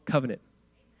conditional covenant.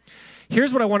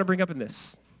 Here's what I want to bring up in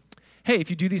this. Hey, if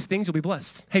you do these things, you'll be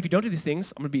blessed. Hey, if you don't do these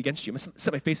things, I'm going to be against you. I'm going to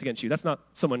set my face against you. God's not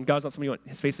someone you want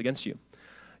his face against you.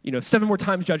 7 more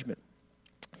times judgment.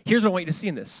 Here's what I want you to see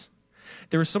in this.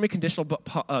 There were so many conditional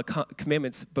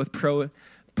commandments, both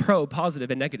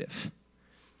positive, and negative.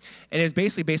 And it was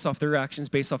basically based off their actions,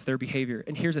 based off their behavior.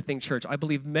 And here's the thing, church. I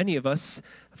believe many of us,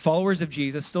 followers of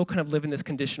Jesus, still kind of live in this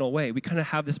conditional way. We kind of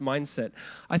have this mindset.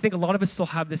 I think a lot of us still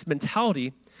have this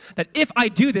mentality that if I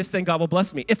do this, then God will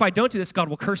bless me. If I don't do this, God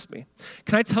will curse me.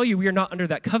 Can I tell you, we are not under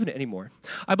that covenant anymore.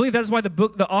 I believe that is why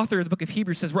the author of the book of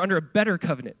Hebrews says we're under a better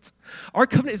covenant. Our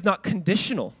covenant is not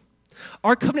conditional.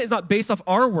 Our covenant is not based off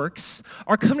our works.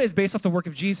 Our covenant is based off the work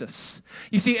of Jesus.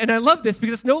 You see, and I love this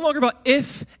because it's no longer about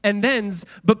if and thens,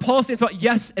 but Paul says about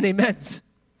yes and amens.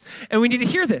 And we need to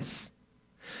hear this.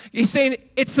 He's saying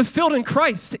it's fulfilled in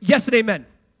Christ, yes and amen.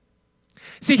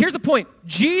 See, here's the point.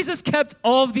 Jesus kept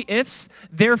all of the ifs,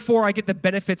 therefore I get the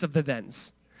benefits of the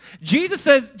thens. Jesus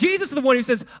is the one who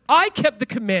says, I kept the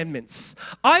commandments.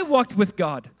 I walked with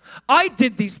God. I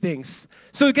did these things.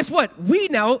 So guess what? We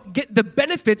now get the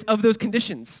benefits of those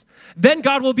conditions. Then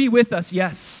God will be with us,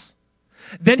 yes.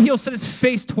 Then he'll set his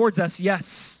face towards us,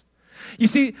 yes. You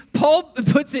see, Paul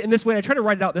puts it in this way, and I try to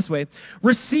write it out this way.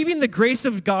 Receiving the grace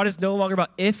of God is no longer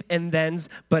about if and thens,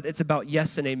 but it's about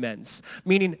yes and amens.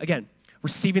 Meaning, again,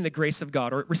 receiving the grace of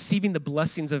God or receiving the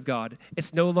blessings of God.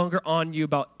 It's no longer on you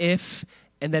about if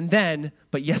and then,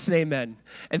 but yes and amen.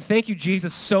 And thank you,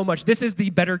 Jesus, so much. This is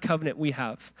the better covenant we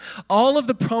have. All of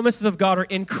the promises of God are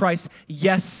in Christ,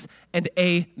 yes and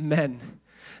amen.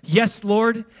 Yes,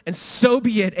 Lord, and so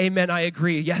be it. Amen, I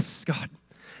agree. Yes, God.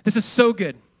 This is so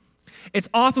good. It's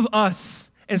off of us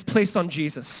and it's placed on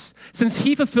Jesus. Since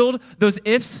he fulfilled those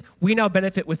ifs, we now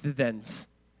benefit with the thens.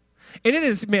 And it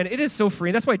is, man, it is so free.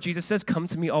 And that's why Jesus says, come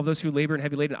to me, all those who labor and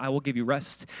heavy laden, I will give you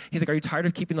rest. He's like, are you tired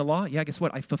of keeping the law? Yeah, guess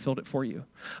what? I fulfilled it for you.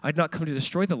 I did not come to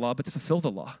destroy the law, but to fulfill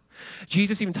the law.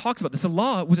 Jesus even talks about this. The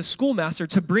law was a schoolmaster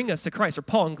to bring us to Christ, or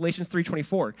Paul in Galatians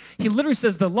 3:24. He literally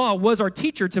says the law was our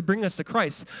teacher to bring us to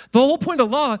Christ. The whole point of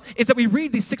the law is that we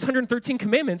read these 613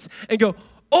 commandments and go,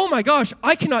 oh my gosh,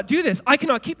 I cannot do this. I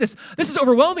cannot keep this. This is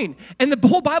overwhelming. And the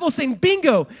whole Bible is saying,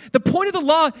 bingo. The point of the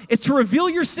law is to reveal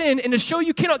your sin and to show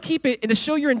you cannot keep it and to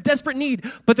show you're in desperate need.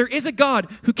 But there is a God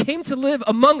who came to live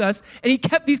among us, and he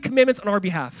kept these commandments on our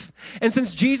behalf. And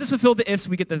since Jesus fulfilled the ifs,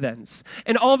 we get the thens.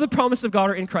 And all the promises of God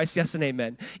are in Christ, yes and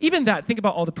amen. Even that, think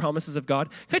about all the promises of God.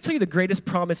 Can I tell you the greatest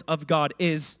promise of God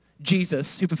is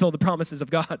Jesus, who fulfilled the promises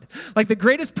of God. Like the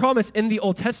greatest promise in the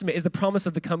Old Testament is the promise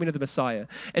of the coming of the Messiah.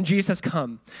 And Jesus has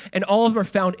come. And all of them are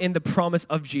found in the promise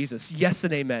of Jesus. Yes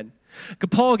and amen.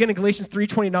 Paul, again in Galatians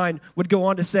 3:29, would go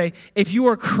on to say, if you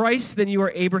are Christ, then you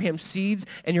are Abraham's seeds,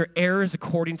 and your heirs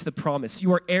according to the promise.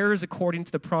 You are heirs according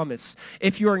to the promise.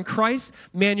 If you are in Christ,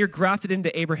 man, you're grafted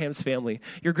into Abraham's family.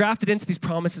 You're grafted into these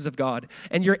promises of God,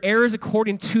 and you're heirs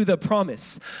according to the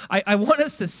promise. I want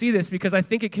us to see this because I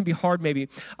think it can be hard maybe.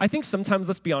 I think sometimes,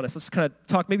 let's be honest, let's kind of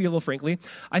talk maybe a little frankly.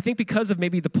 I think because of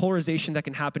maybe the polarization that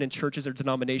can happen in churches or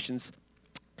denominations,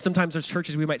 sometimes there's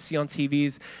churches we might see on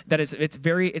TVs that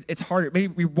it's hard. Maybe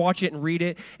we watch it and read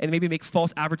it and maybe make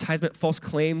false advertisement, false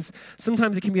claims.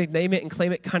 Sometimes it can be like name it and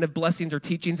claim it kind of blessings or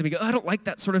teachings, and we go, oh, I don't like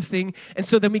that sort of thing. And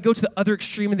so then we go to the other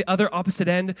extreme and the other opposite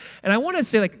end. And I want to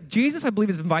say, like, Jesus, I believe,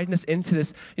 is inviting us into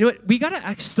this. You know what? We got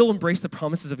to still embrace the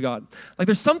promises of God. Like,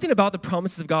 there's something about the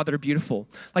promises of God that are beautiful.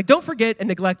 Like, don't forget and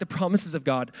neglect the promises of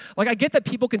God. Like, I get that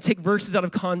people can take verses out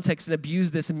of context and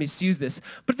abuse this and misuse this.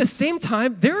 But at the same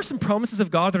time, there are some promises of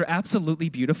God that are absolutely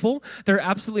beautiful. They're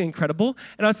absolutely incredible.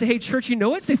 And I would say, hey, church, you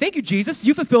know what? Say, thank you, Jesus.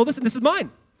 You fulfilled this, and this is mine.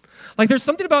 Like, there's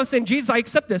something about saying, Jesus, I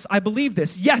accept this. I believe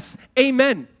this. Yes,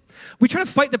 amen. We try to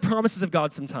fight the promises of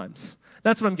God sometimes.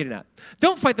 That's what I'm getting at.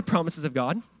 Don't fight the promises of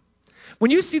God.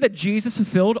 When you see that Jesus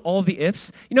fulfilled all of the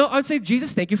ifs, you know, I would say,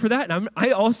 Jesus, thank you for that. And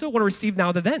I also want to receive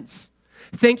now the thens.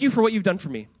 Thank you for what you've done for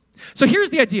me. So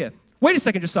here's the idea. Wait a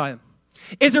second, Josiah.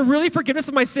 Is there really forgiveness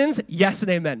of my sins? Yes and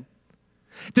amen.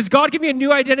 Does God give me a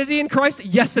new identity in Christ?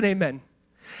 Yes and amen.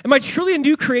 Am I truly a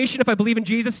new creation if I believe in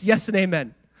Jesus? Yes and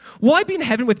amen. Will I be in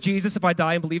heaven with Jesus if I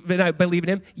die and believe in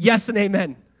him? Yes and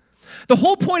amen. The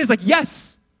whole point is like,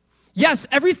 yes. Yes,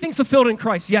 everything's fulfilled in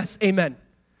Christ. Yes, amen.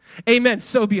 Amen.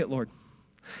 So be it, Lord.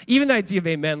 Even the idea of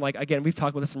amen, like, again, we've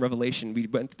talked about this in Revelation. We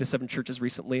went to the 7 churches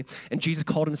recently, and Jesus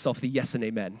called himself the yes and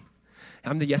amen.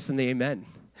 I'm the yes and the amen.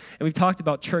 And we've talked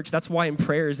about church. That's why in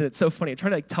prayers, and it's so funny. I try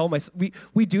to like tell myself,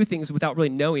 we do things without really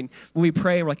knowing. When we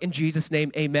pray, we're like, in Jesus'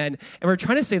 name, amen. And we're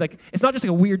trying to say, like, it's not just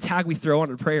like a weird tag we throw on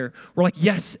a prayer. We're like,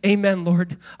 yes, amen,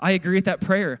 Lord. I agree with that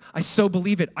prayer. I so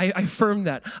believe it. I affirm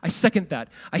that. I second that.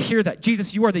 I hear that.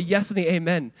 Jesus, you are the yes and the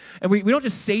amen. And we don't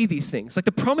just say these things. Like,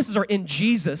 the promises are in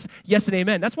Jesus, yes and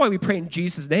amen. That's why we pray in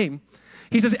Jesus' name.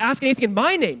 He says, ask anything in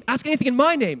my name. Ask anything in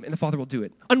my name, and the Father will do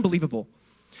it. Unbelievable.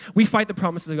 We fight the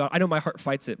promises of God. I know my heart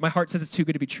fights it. My heart says it's too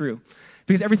good to be true.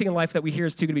 Because everything in life that we hear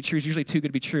is too good to be true is usually too good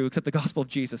to be true, except the gospel of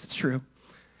Jesus. It's true.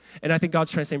 And I think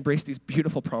God's trying to say, embrace these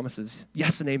beautiful promises.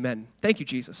 Yes and amen. Thank you,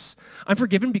 Jesus. I'm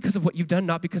forgiven because of what you've done,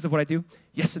 not because of what I do.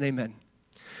 Yes and amen.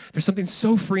 There's something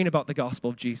so freeing about the gospel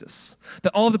of Jesus,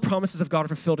 that all the promises of God are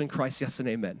fulfilled in Christ, yes and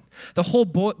amen. The whole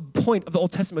point of the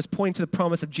Old Testament is pointing to the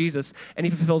promise of Jesus, and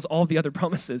he fulfills all the other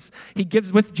promises. He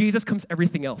gives, with Jesus comes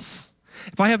everything else.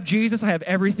 If I have Jesus, I have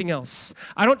everything else.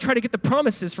 I don't try to get the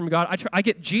promises from God. I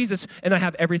get Jesus, and I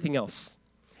have everything else.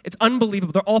 It's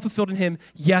unbelievable. They're all fulfilled in him.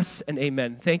 Yes and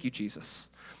amen. Thank you, Jesus.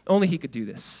 Only he could do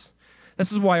this.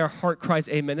 This is why our heart cries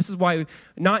amen. This is why,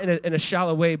 not in a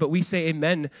shallow way, but we say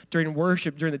amen during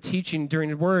worship, during the teaching, during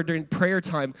the word, during prayer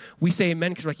time. We say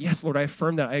amen because we're like, yes, Lord, I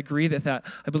affirm that. I agree that.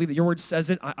 I believe that your word says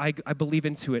it. I believe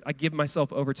into it. I give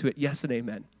myself over to it. Yes and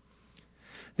amen.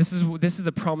 This is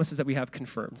the promises that we have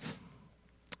confirmed.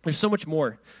 There's so much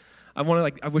more I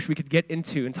wish we could get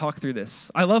into and talk through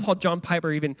this. I love how John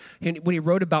Piper, even when he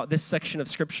wrote about this section of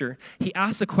Scripture, he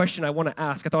asked a question I want to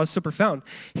ask. I thought it was so profound.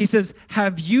 He says,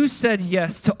 have you said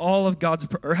yes to all of God's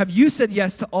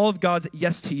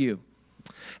yes to you?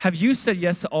 Have you said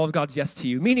yes to all of God's yes to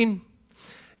you? Meaning,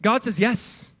 God says,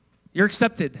 yes, you're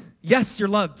accepted. Yes, you're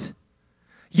loved.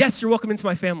 Yes, you're welcome into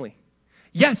my family.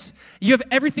 Yes, you have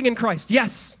everything in Christ.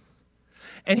 Yes.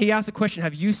 And he asked the question,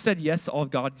 have you said yes to all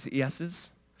of God's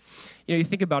yeses? You know, you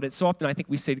think about it, so often I think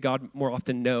we say to God more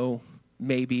often, no,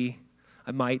 maybe,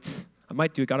 I might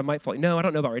do it. God, I might fall. No, I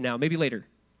don't know about right now, maybe later.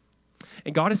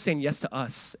 And God is saying yes to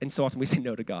us, and so often we say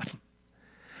no to God.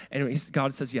 And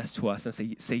God says yes to us,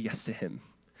 and say yes to him.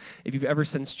 If you've ever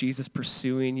sensed Jesus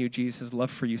pursuing you, Jesus'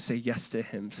 love for you, say yes to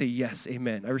him. Say yes,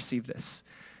 amen. I receive this.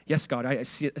 Yes, God, I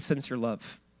sense your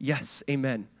love. Yes,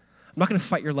 amen. I'm not going to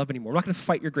fight your love anymore. I'm not going to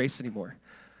fight your grace anymore.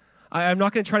 I'm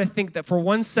not going to try to think that for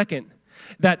 1 second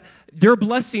that your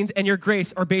blessings and your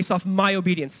grace are based off my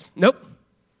obedience. Nope.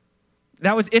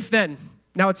 That was if then.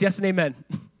 Now it's yes and amen.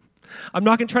 I'm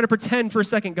not going to try to pretend for a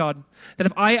second, God, that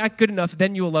if I act good enough,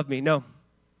 then you will love me. No.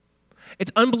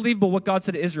 It's unbelievable what God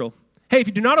said to Israel. Hey, if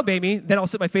you do not obey me, then I'll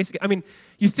set my face again. I mean,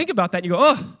 you think about that and you go,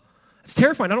 oh, it's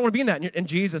terrifying. I don't want to be in that. And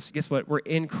Jesus, guess what? We're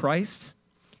in Christ.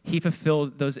 He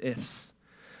fulfilled those ifs.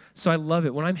 So I love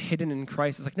it. When I'm hidden in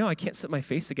Christ, it's like, no, I can't set my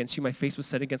face against you. My face was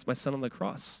set against my son on the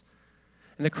cross.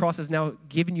 And the cross has now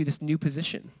given you this new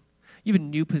position. You have a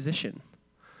new position.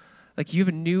 Like you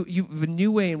have a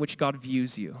new way in which God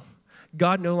views you.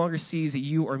 God no longer sees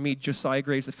you or me, Josiah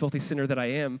Graves, the filthy sinner that I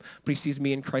am, but he sees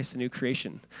me in Christ, the new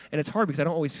creation. And it's hard because I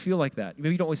don't always feel like that.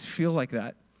 Maybe you don't always feel like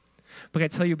that. But I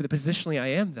tell you, but positionally, I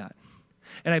am that.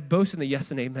 And I boast in the yes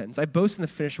and amens. I boast in the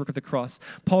finished work of the cross.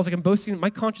 Paul's like, I'm boasting, my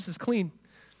conscience is clean.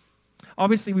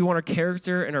 Obviously, we want our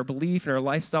character and our belief and our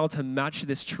lifestyle to match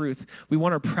this truth. We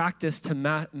want our practice to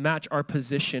match our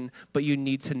position, but you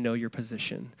need to know your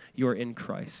position. You are in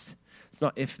Christ. It's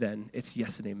not if then, it's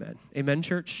yes and amen. Amen,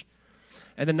 church?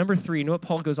 And then number 3, you know what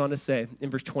Paul goes on to say in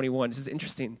verse 21? This is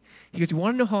interesting. He goes, do you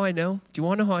want to know how I know? Do you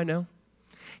want to know how I know?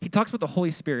 He talks about the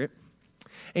Holy Spirit.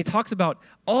 And he talks about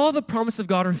all the promises of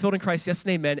God are fulfilled in Christ, yes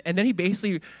and amen. And then he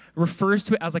basically refers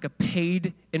to it as like a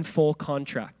paid in full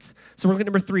contract. So we're looking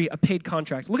at number 3, a paid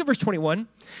contract. Look at verse 21.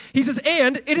 He says,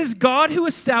 and it is God who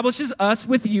establishes us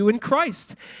with you in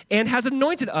Christ and has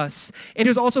anointed us and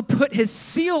has also put his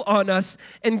seal on us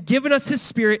and given us his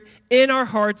Spirit in our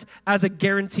hearts as a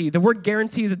guarantee. The word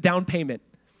guarantee is a down payment.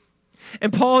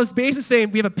 And Paul is basically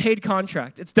saying we have a paid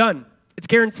contract. It's done. It's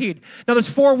guaranteed. Now, there's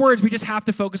 4 words we just have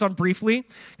to focus on briefly.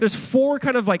 There's 4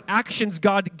 kind of like actions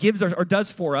God gives or does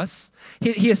for us.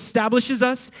 He establishes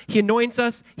us. He anoints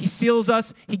us. He seals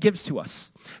us. He gives to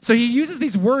us. So he uses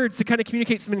these words to kind of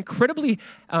communicate some incredibly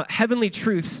heavenly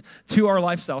truths to our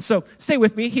lifestyle. So stay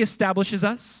with me. He establishes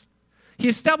us. He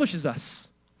establishes us.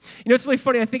 You know, it's really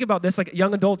funny. I think about this, like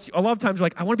young adults, a lot of times you're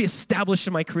like, I want to be established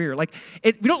in my career. Like,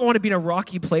 we don't want to be in a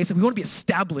rocky place. We want to be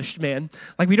established, man.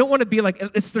 Like, we don't want to be like,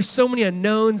 there's so many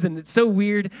unknowns and it's so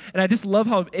weird. And I just love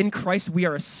how in Christ we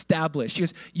are established. He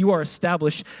goes, you are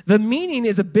established. The meaning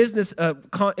is a business,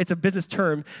 it's a business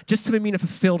term just to mean a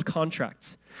fulfilled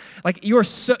contract. Like,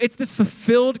 it's this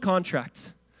fulfilled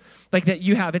contract like that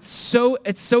you have. It's so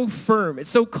firm. It's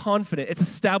so confident. It's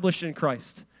established in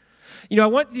Christ. You know, I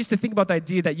want you to think about the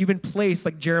idea that you've been placed,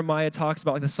 like Jeremiah talks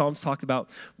about, like the Psalms talked about.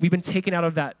 We've been taken out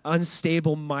of that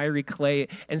unstable, miry clay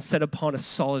and set upon a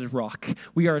solid rock.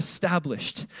 We are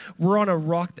established. We're on a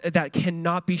rock that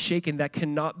cannot be shaken, that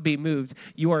cannot be moved.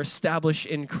 You are established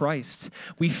in Christ.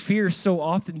 We fear so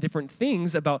often different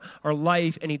things about our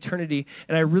life and eternity,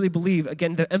 and I really believe,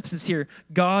 again, the emphasis here,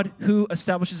 God who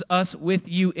establishes us with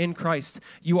you in Christ.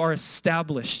 You are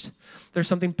established. There's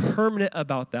something permanent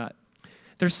about that.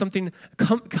 There's something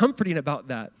comforting about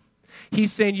that.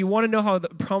 He's saying, you want to know how the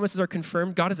promises are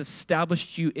confirmed? God has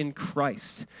established you in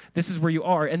Christ. This is where you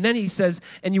are. And then he says,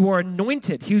 and you are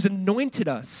anointed. He who's anointed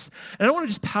us. And I don't want to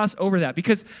just pass over that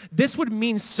because this would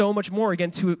mean so much more,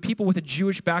 again, to people with a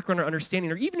Jewish background or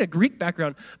understanding or even a Greek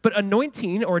background. But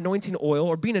anointing or anointing oil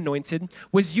or being anointed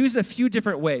was used in a few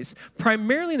different ways.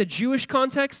 Primarily in the Jewish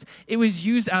context, it was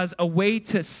used as a way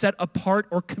to set apart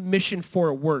or commission for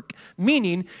a work.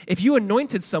 Meaning, if you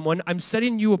anointed someone, I'm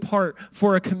setting you apart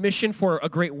for a commission for a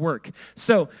great work.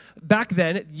 So back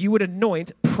then, you would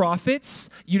anoint prophets,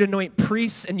 you'd anoint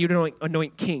priests, and you'd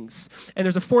anoint kings. And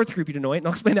there's a 4th group you'd anoint, and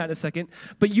I'll explain that in a second.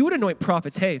 But you would anoint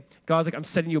prophets. Hey, God's like, I'm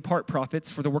setting you apart, prophets,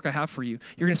 for the work I have for you.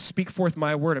 You're going to speak forth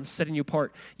my word. I'm setting you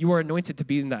apart. You are anointed to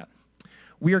be in that.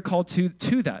 We are called to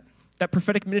that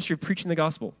prophetic ministry of preaching the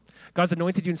gospel. God's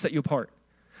anointed you and set you apart.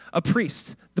 A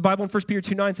priest. The Bible in 1 Peter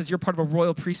 2:9 says you're part of a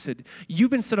royal priesthood. You've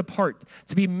been set apart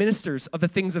to be ministers of the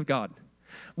things of God.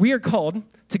 We are called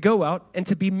to go out and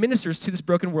to be ministers to this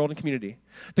broken world and community.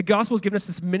 The gospel has given us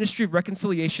this ministry of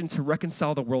reconciliation to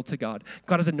reconcile the world to God.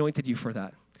 God has anointed you for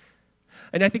that.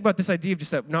 And I think about this idea of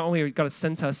just that not only God has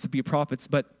sent us to be prophets,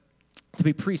 but to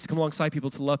be priests, come alongside people,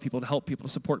 to love people, to help people,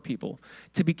 to support people,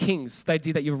 to be kings, the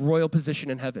idea that you have a royal position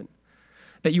in heaven,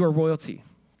 that you are royalty.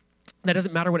 That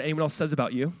doesn't matter what anyone else says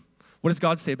about you. What does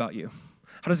God say about you?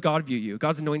 How does God view you?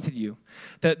 God's anointed you.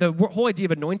 The whole idea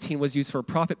of anointing was used for a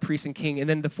prophet, priest, and king. And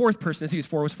then the 4th person is used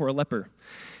for was for a leper.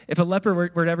 If a leper were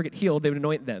to ever get healed, they would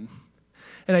anoint them.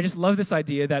 And I just love this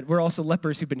idea that we're also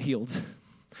lepers who've been healed.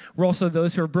 We're also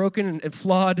those who are broken and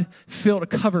flawed, filled,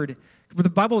 covered The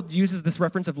Bible uses this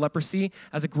reference of leprosy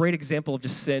as a great example of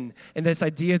just sin and this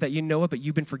idea that you know it, but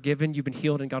you've been forgiven, you've been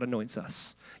healed, and God anoints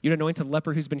us. You anoint a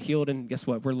leper who's been healed, and guess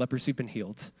what? We're lepers who've been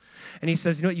healed. And he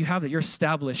says, you know what? You have that. You're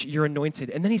established. You're anointed.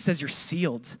 And then he says you're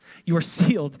sealed. You are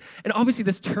sealed. And obviously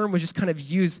this term was just kind of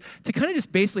used to kind of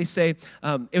just basically say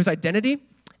it was identity,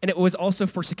 and it was also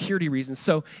for security reasons.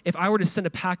 So if I were to send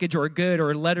a package or a good or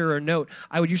a letter or a note,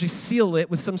 I would usually seal it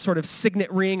with some sort of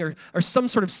signet ring or some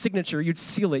sort of signature. You'd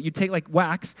seal it. You'd take like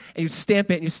wax and you'd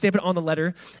stamp it, and you stamp it on the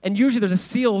letter. And usually there's a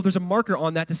seal, there's a marker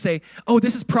on that to say, oh,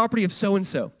 this is property of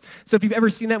so-and-so. So if you've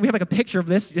ever seen that, we have like a picture of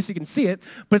this just so you can see it.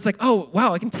 But it's like, oh,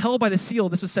 wow, I can tell by the seal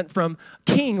this was sent from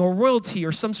king or royalty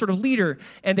or some sort of leader,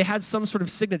 and they had some sort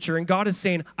of signature. And God is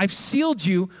saying, I've sealed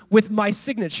you with my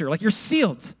signature. Like, you're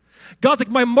sealed. God's like,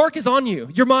 my mark is on you.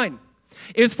 You're mine.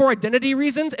 It is for identity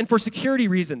reasons and for security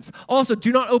reasons. Also,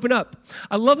 do not open up.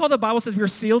 I love how the Bible says we are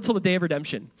sealed till the day of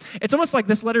redemption. It's almost like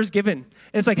this letter is given. And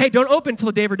it's like, hey, don't open till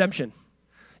the day of redemption.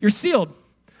 You're sealed.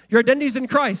 Your identity is in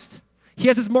Christ. He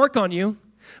has his mark on you.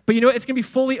 But you know what? It's going to be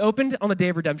fully opened on the day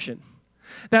of redemption.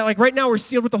 That like right now we're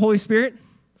sealed with the Holy Spirit.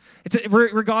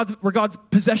 We're God's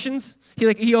possessions.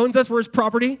 He owns us. We're his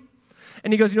property.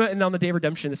 And he goes, you know what? And on the day of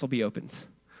redemption, this will be opened.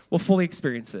 We'll fully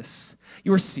experience this.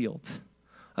 You are sealed.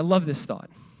 I love this thought.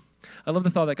 I love the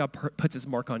thought that God puts his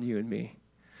mark on you and me.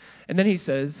 And then he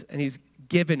says, and he's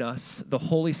given us the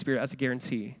Holy Spirit as a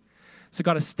guarantee. So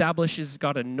God establishes,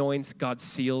 God anoints, God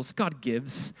seals, God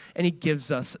gives, and he gives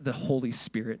us the Holy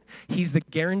Spirit. He's the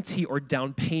guarantee or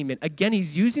down payment. Again,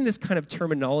 he's using this kind of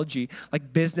terminology,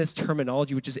 like business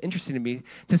terminology, which is interesting to me,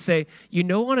 to say, you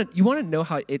want to know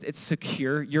how it's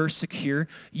secure, you're secure,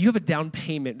 you have a down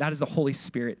payment. That is the Holy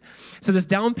Spirit. So this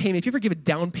down payment, if you ever give a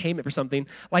down payment for something,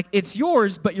 like it's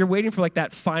yours, but you're waiting for like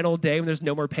that final day when there's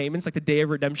no more payments, like the day of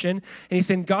redemption, and he's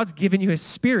saying, God's given you his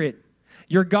Spirit.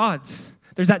 You're God's.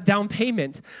 There's that down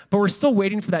payment, but we're still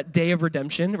waiting for that day of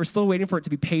redemption. We're still waiting for it to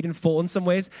be paid in full in some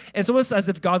ways. And it's almost as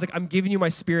if God's like, I'm giving you my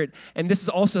Spirit. And this is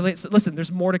also, listen,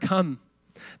 there's more to come.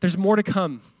 There's more to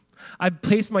come. I've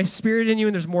placed my Spirit in you,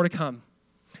 and there's more to come.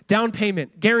 Down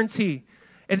payment, guarantee.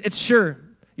 It's sure.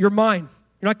 You're mine.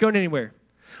 You're not going anywhere.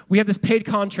 We have this paid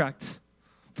contract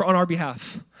on our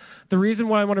behalf. The reason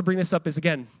why I want to bring this up is,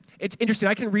 again, it's interesting.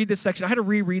 I can read this section. I had to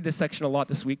reread this section a lot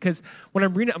this week because when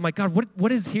I'm reading it, I'm like, God,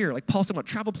 what is here? Like Paul's talking about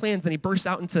travel plans, then he bursts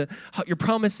out into how your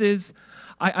promises.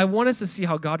 I want us to see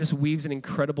how God just weaves in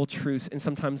incredible truths and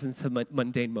sometimes into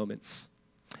mundane moments,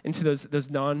 into those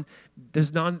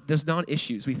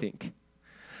non-issues we think.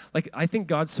 Like, I think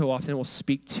God so often will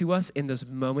speak to us in those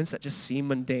moments that just seem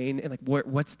mundane and like,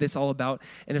 what's this all about?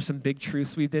 And there's some big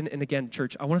truths weaved in. And again,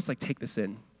 church, I want us to like take this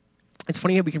in. It's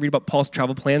funny how we can read about Paul's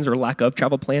travel plans or lack of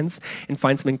travel plans and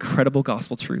find some incredible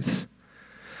gospel truths.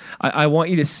 I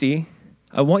want you to see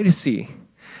that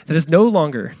it's no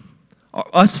longer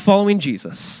us following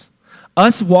Jesus,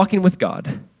 us walking with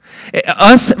God,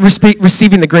 us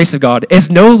receiving the grace of God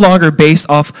is no longer based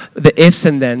off the ifs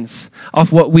and thens,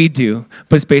 off what we do,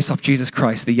 but it's based off Jesus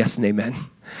Christ, the yes and amen.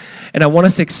 And I want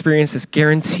us to experience this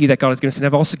guarantee that God is going to send.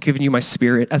 I've also given you my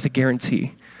Spirit as a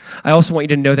guarantee. I also want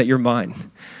you to know that you're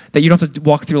mine, that you don't have to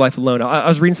walk through life alone. I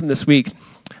was reading something this week.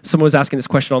 Someone was asking this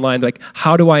question online, like,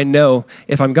 how do I know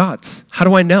if I'm God's? How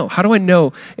do I know? How do I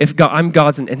know if I'm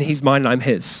God's and he's mine and I'm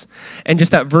his? And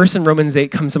just that verse in Romans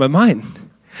 8 comes to my mind,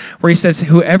 where he says,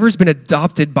 whoever's been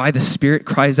adopted by the Spirit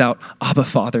cries out, Abba,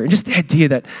 Father. And just the idea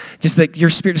that just like your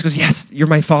Spirit just goes, yes, you're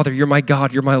my Father, you're my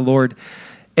God, you're my Lord.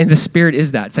 And the Spirit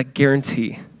is that. It's that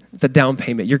guarantee. It's a down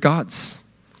payment. You're God's.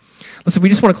 Listen, we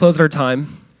just want to close our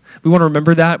time. We want to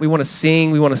remember that. We want to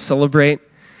sing. We want to celebrate.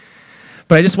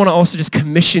 But I just want to also just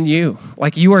commission you.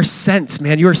 Like, you are sent,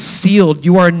 man. You are sealed.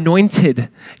 You are anointed.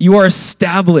 You are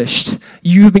established.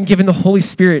 You have been given the Holy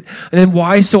Spirit. And then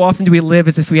why so often do we live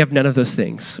as if we have none of those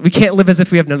things? We can't live as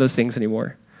if we have none of those things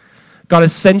anymore. God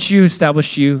has sent you,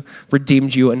 established you,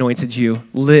 redeemed you, anointed you.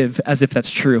 Live as if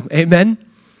that's true. Amen?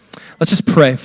 Let's just pray.